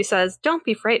Charlie. She says, "Don't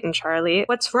be frightened, Charlie.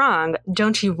 What's wrong?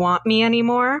 Don't you want me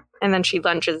anymore?" And then she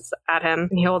lunges at him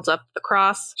and he holds up the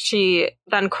cross. She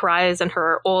then cries in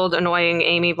her old annoying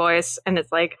Amy voice and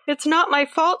it's like, "It's not my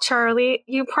fault, Charlie.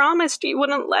 You promised you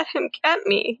wouldn't let him get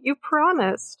me. You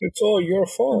promised." It's all your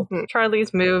fault. Mm-hmm.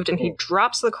 Charlie's moved and he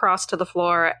drops the cross to the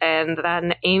floor, and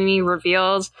then Amy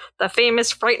reveals the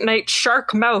famous Fright Night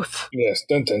shark mouth. Yes.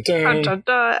 Dun, dun, dun. Dun, dun,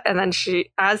 dun. And then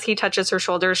as he touches her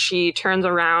shoulder, she turns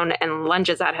around and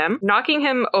lunges at him, knocking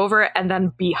him over and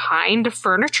then behind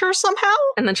furniture somehow.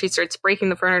 And then she starts breaking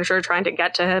the furniture, trying to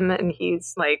get to him, and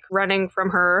he's like running from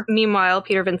her. Meanwhile,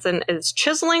 Peter Vincent is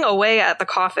chiseling away at the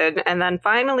coffin and then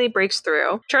finally breaks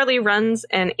through. Charlie runs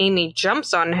and Amy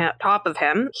jumps on top of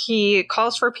him. He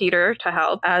calls for Peter to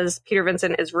help as Peter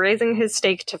Vincent is raising his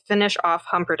stake to finish off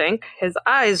Humperdinck. His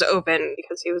eyes open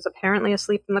because he was apparently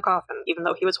asleep in the coffin, even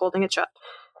though he was holding it shut.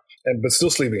 But still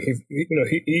sleeping.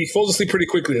 He falls asleep pretty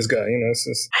quickly, this guy. It's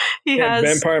just, he has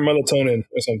vampire melatonin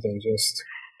or something.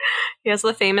 He has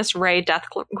the famous Ray death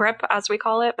grip, as we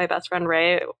call it. My best friend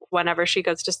Ray, whenever she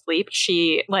goes to sleep,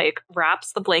 she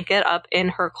wraps the blanket up in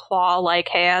her claw-like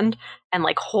hand and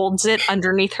holds it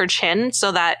underneath her chin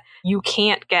so that you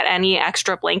can't get any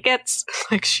extra blankets.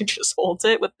 She just holds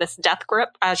it with this death grip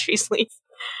as she sleeps.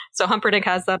 So Humperdinck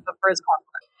has that for his conflict.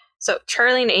 So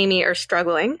Charlie and Amy are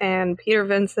struggling, and Peter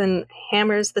Vincent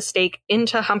hammers the stake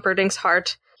into Humperdinck's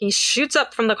heart. He shoots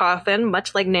up from the coffin,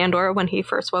 much like Nandor when he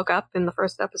first woke up in the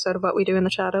first episode of What We Do in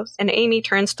the Shadows. And Amy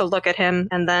turns to look at him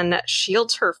and then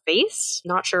shields her face.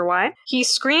 Not sure why. He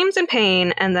screams in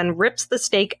pain and then rips the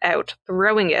stake out,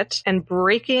 throwing it and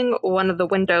breaking one of the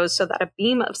windows so that a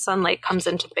beam of sunlight comes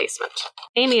into the basement.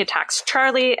 Amy attacks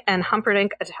Charlie and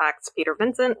Humperdinck attacks Peter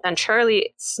Vincent, and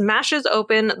Charlie smashes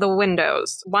open the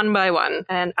windows one by one.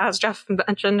 And as Jeff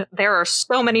mentioned, there are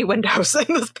so many windows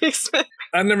in this basement.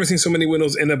 I've never seen so many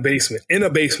windows in a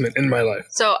basement in my life.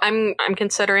 So I'm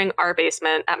considering our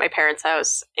basement at my parents'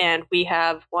 house, and we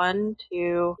have 1,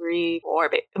 2, 3, 4.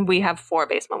 We have 4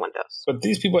 basement windows. But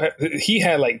these people, he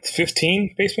had like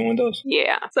 15 basement windows?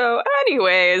 Yeah. So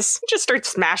anyways, just start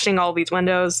smashing all these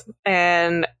windows,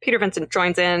 and Peter Vincent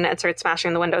joins in and starts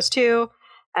smashing the windows too.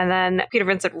 And then Peter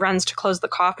Vincent runs to close the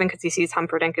coffin because he sees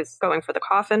Humperdinck is going for the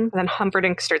coffin. And then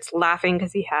Humperdinck starts laughing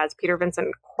because he has Peter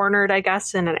Vincent cornered, I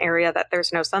guess, in an area that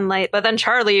there's no sunlight. But then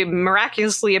Charlie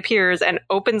miraculously appears and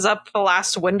opens up the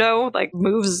last window, like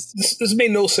moves. This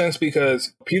made no sense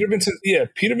because Peter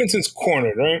Vincent's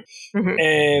cornered, right? Mm-hmm.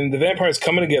 And the vampire's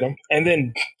coming to get him. And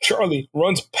then Charlie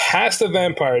runs past the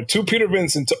vampire to Peter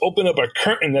Vincent to open up a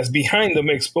curtain that's behind them,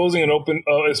 exposing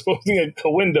a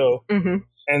window. Mm-hmm.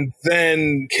 And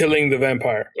then killing the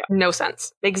vampire. Yeah, no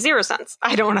sense. Makes zero sense.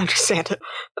 I don't understand it.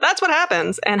 But that's what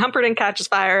happens. And Humperdinck catches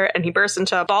fire and he bursts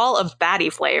into a ball of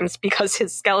baddie flames because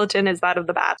his skeleton is that of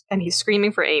the bat. And he's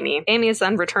screaming for Amy. Amy is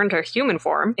then returned to human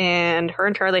form and her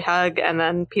and Charlie hug, and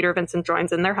then Peter Vincent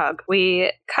joins in their hug.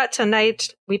 We cut to night.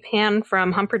 We pan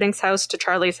from Humperdinck's house to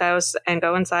Charlie's house and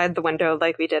go inside the window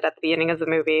like we did at the beginning of the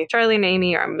movie. Charlie and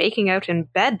Amy are making out in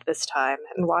bed this time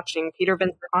and watching Peter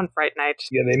Vincent on Fright Night.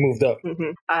 Yeah, they moved up.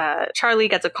 Mm-hmm. Charlie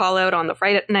gets a call out on the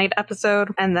Fright Night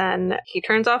episode, and then he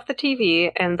turns off the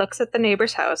TV and looks at the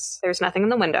neighbor's house. There's nothing in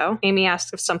the window. Amy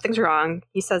asks if something's wrong.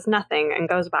 He says nothing and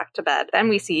goes back to bed. Then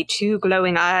we see 2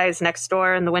 glowing eyes next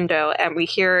door in the window, and we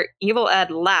hear Evil Ed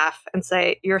laugh and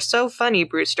say, "You're so funny,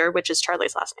 Brewster," which is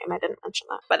Charlie's last name. I didn't mention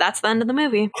that. But that's the end of the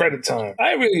movie. Credit time.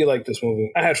 I really like this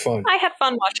movie. I had fun. I had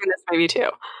fun watching this movie too.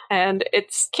 And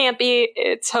it's campy,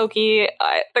 it's hokey,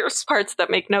 there's parts that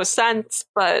make no sense,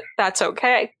 but that's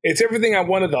okay. It's everything I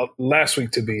wanted last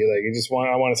week to be. Like,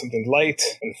 I wanted something light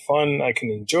and fun I can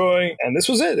enjoy. And this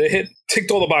was it. It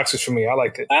ticked all the boxes for me. I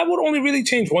liked it. I would only really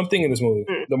change one thing in this movie.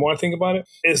 The more I think about it,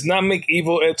 is not make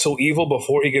Evil Ed so evil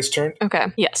before he gets turned. Okay.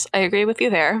 Yes, I agree with you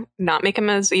there. Not make him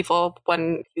as evil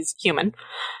when he's human.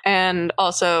 And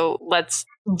also, let's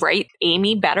write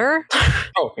Amy better.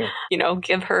 Oh, yeah.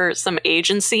 Give her some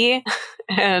agency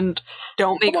and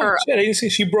don't make her. She had agency.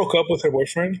 She broke up with her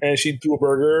boyfriend and she threw a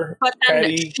burger. But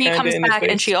then she comes back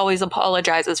and she always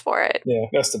apologizes for it. Yeah,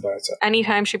 that's the bad side.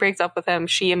 Anytime she breaks up with him,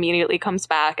 she immediately comes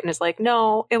back and is like,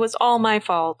 "No, it was all my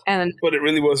fault." But it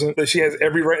really wasn't. But she has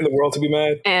every right in the world to be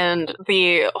mad. And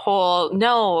the whole,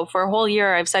 "No, for a whole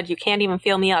year I've said you can't even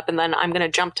feel me up, and then I'm going to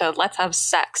jump to let's have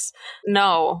sex."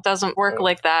 No, doesn't work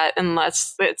like that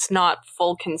unless it's not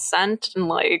full consent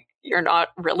and you're not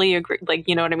really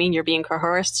you know what I mean? You're being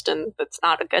coerced and that's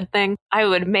not a good thing. I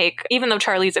would make, even though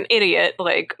Charlie's an idiot,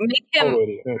 make him,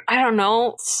 I don't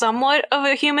know, somewhat of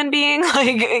a human being.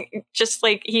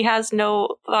 He has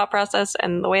no thought process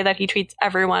and the way that he treats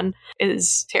everyone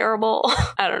is terrible.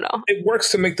 I don't know. It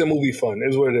works to make the movie fun,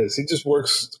 is what it is. It just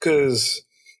works because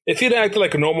if he'd acted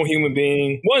like a normal human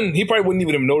being, one, he probably wouldn't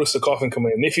even have noticed the coffin come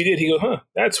in. If he did, he'd go,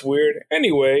 that's weird.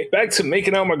 Anyway, back to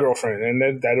making out my girlfriend. And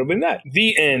that'd have been that.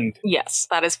 The end. Yes,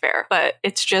 that is fair. But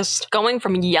it's just going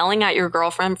from yelling at your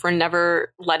girlfriend for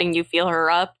never letting you feel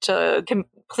her up to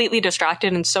completely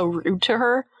distracted and so rude to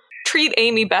her. Treat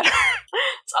Amy better.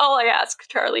 That's all I ask,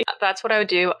 Charlie. That's what I would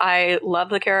do. I love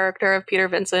the character of Peter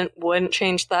Vincent. Wouldn't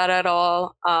change that at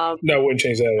all. No, wouldn't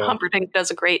change that at all. Humperdinck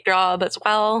does a great job as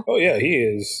well. Oh, yeah, he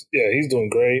is. Yeah, he's doing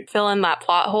great. Fill in that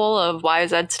plot hole of why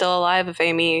is Ed still alive if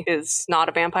Amy is not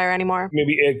a vampire anymore?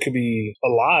 Maybe Ed could be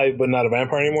alive, but not a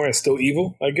vampire anymore and still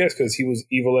evil, I guess, because he was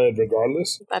evil Ed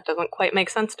regardless. That doesn't quite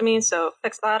make sense to me, so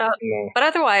fix that up. No. But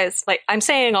otherwise, I'm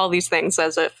saying all these things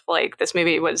as if, this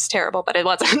movie was terrible, but it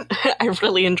wasn't. I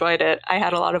really enjoyed it. I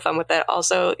had a lot of fun with it.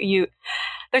 Also,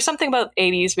 there's something about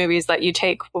 80s movies that you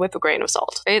take with a grain of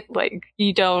salt, right?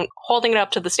 You don't, holding it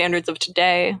up to the standards of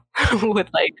today with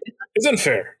it's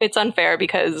unfair. It's unfair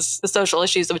because the social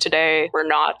issues of today were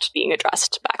not being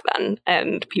addressed back then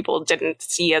and people didn't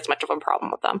see as much of a problem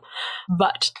with them.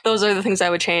 But those are the things I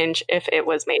would change if it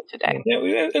was made today.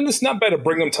 Yeah, and it's not bad to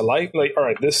bring them to light. All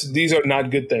right, these are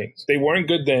not good things. They weren't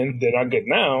good then. They're not good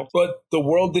now. But the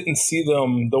world didn't see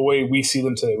them the way we see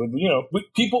them today.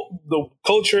 The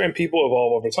culture and people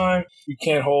evolve over time. You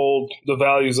can't hold the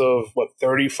values of,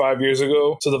 35 years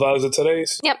ago to the values of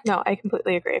today's. Yep, no, I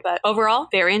completely agree. But overall,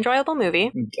 very enjoyable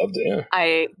movie. Loved it, yeah.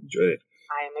 I enjoyed it.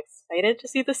 I am excited to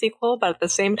see the sequel, but at the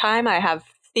same time, I have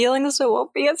feelings it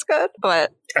won't be as good.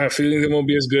 But I have feelings it won't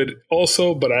be as good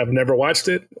also, but I've never watched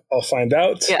it. I'll find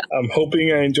out. Yeah. I'm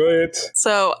hoping I enjoy it.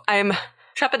 So I'm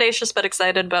trepidatious but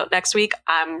excited about next week.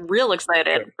 I'm real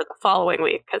excited for the following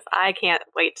week because I can't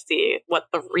wait to see what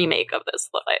the remake of this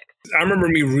look like. I remember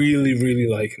me really, really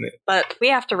liking it. But we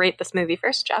have to rate this movie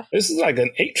first, Jeff. This is like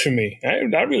an 8 for me.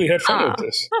 I really had fun with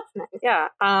this. That's nice. Yeah.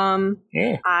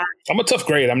 Yeah. I'm a tough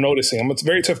grade. I'm noticing. I'm a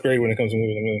very tough grade when it comes to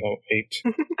movies. I'm really 8.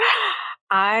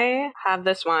 I have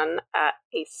this one at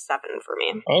a 7 for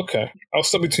me. Okay. I was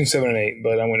still between 7 and 8,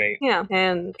 but I went 8. Yeah.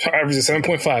 And I averaged a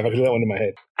 7.5. I could do that one in my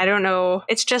head. I don't know.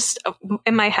 It's just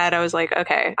in my head, I was like,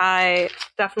 okay, I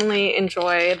definitely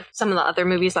enjoyed some of the other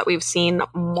movies that we've seen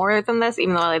more than this,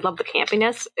 even though I love the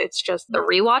campiness. It's just the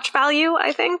rewatch value,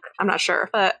 I think. I'm not sure.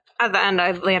 But at the end,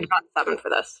 I landed on 7 for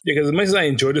this. Yeah, because as much as I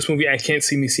enjoyed this movie, I can't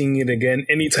see me seeing it again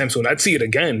anytime soon. I'd see it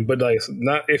again, but like,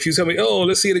 not if you tell me, oh,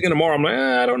 let's see it again tomorrow. I'm like,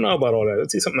 I don't know about all that.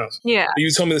 Let's see something else. Yeah. But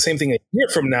you told me the same thing a year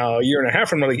from now, a year and a half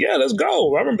from now, like, yeah, let's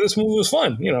go. I remember this movie was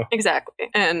fun, Exactly.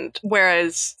 And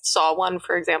whereas Saw 1,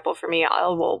 for example, for me, I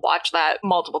will watch that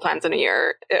multiple times in a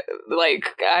year.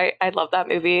 I love that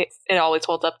movie. It always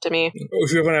holds up to me.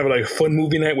 If you're going to have like a fun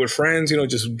movie night with friends,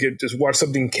 just watch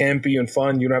something campy and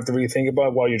fun. You don't have to really think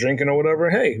about while you're drinking or whatever.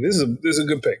 Hey, this is a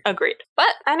good pick. Agreed. But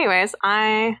anyways,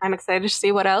 I'm excited to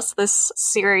see what else this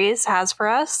series has for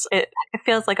us. It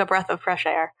feels like a breath of fresh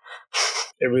air.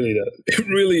 It really does. It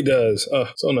really does. Oh,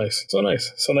 so nice. So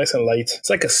nice. So nice and light. It's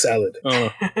like a salad.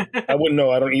 I wouldn't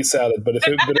know. I don't eat salad. But if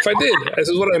I did, this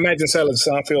is what I imagine salads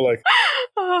sound feel like.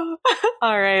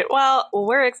 All right. Well,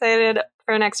 we're excited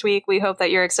for next week. We hope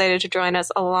that you're excited to join us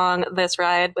along this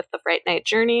ride with the Fright Night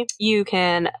journey. You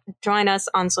can join us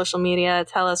on social media.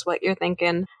 Tell us what you're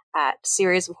thinking at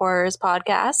Series of Horrors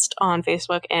Podcast on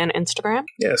Facebook and Instagram.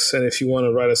 Yes, and if you want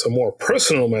to write us a more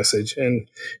personal message, and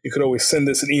you could always send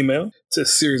us an email to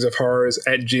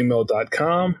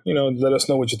seriesofhorrors@gmail.com. Let us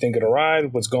know what you think of the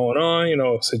ride, what's going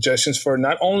on, suggestions for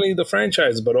not only the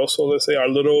franchise, but also, let's say, our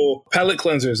little palate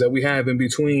cleansers that we have in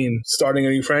between starting a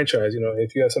new franchise.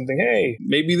 If you have something, hey,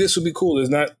 maybe this would be cool. There's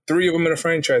not 3 of them in a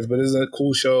franchise, but this is a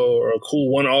cool show or a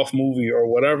cool one-off movie or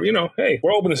whatever. Hey,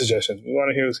 we're open to suggestions. We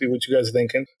want to see what you guys are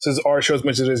thinking. Since our show as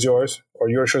much as it is yours, or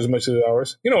your show as much as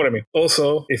ours. You know what I mean?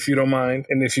 Also, if you don't mind,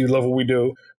 and if you love what we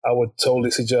do, I would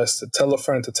totally suggest to tell a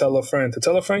friend, to tell a friend, to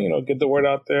tell a friend, get the word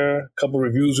out there. A couple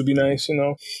reviews would be nice,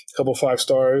 a couple 5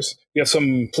 stars. You have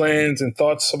some plans and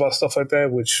thoughts about stuff like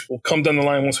that, which will come down the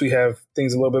line once we have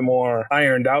things a little bit more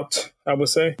ironed out, I would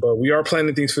say. But we are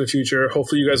planning things for the future.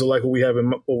 Hopefully you guys will like what we have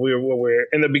what we're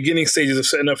in the beginning stages of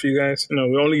setting up for you guys.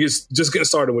 We're only just getting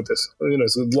started with this.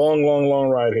 It's a long, long,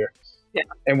 long ride here. Yeah.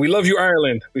 And we love you,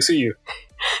 Ireland. We see you.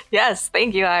 Yes,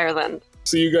 thank you, Ireland.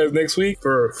 See you guys next week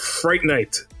for Fright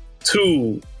Night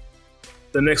 2,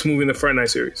 the next movie in the Fright Night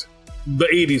series. The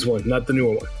 80s one, not the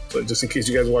newer one. So just in case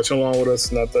you guys are watching along with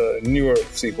us, not the newer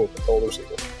sequel, but the older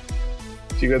sequel.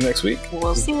 See you guys next week.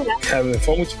 We'll see you then. Having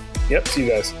fun with you. Yep, see you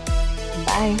guys.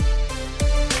 Bye.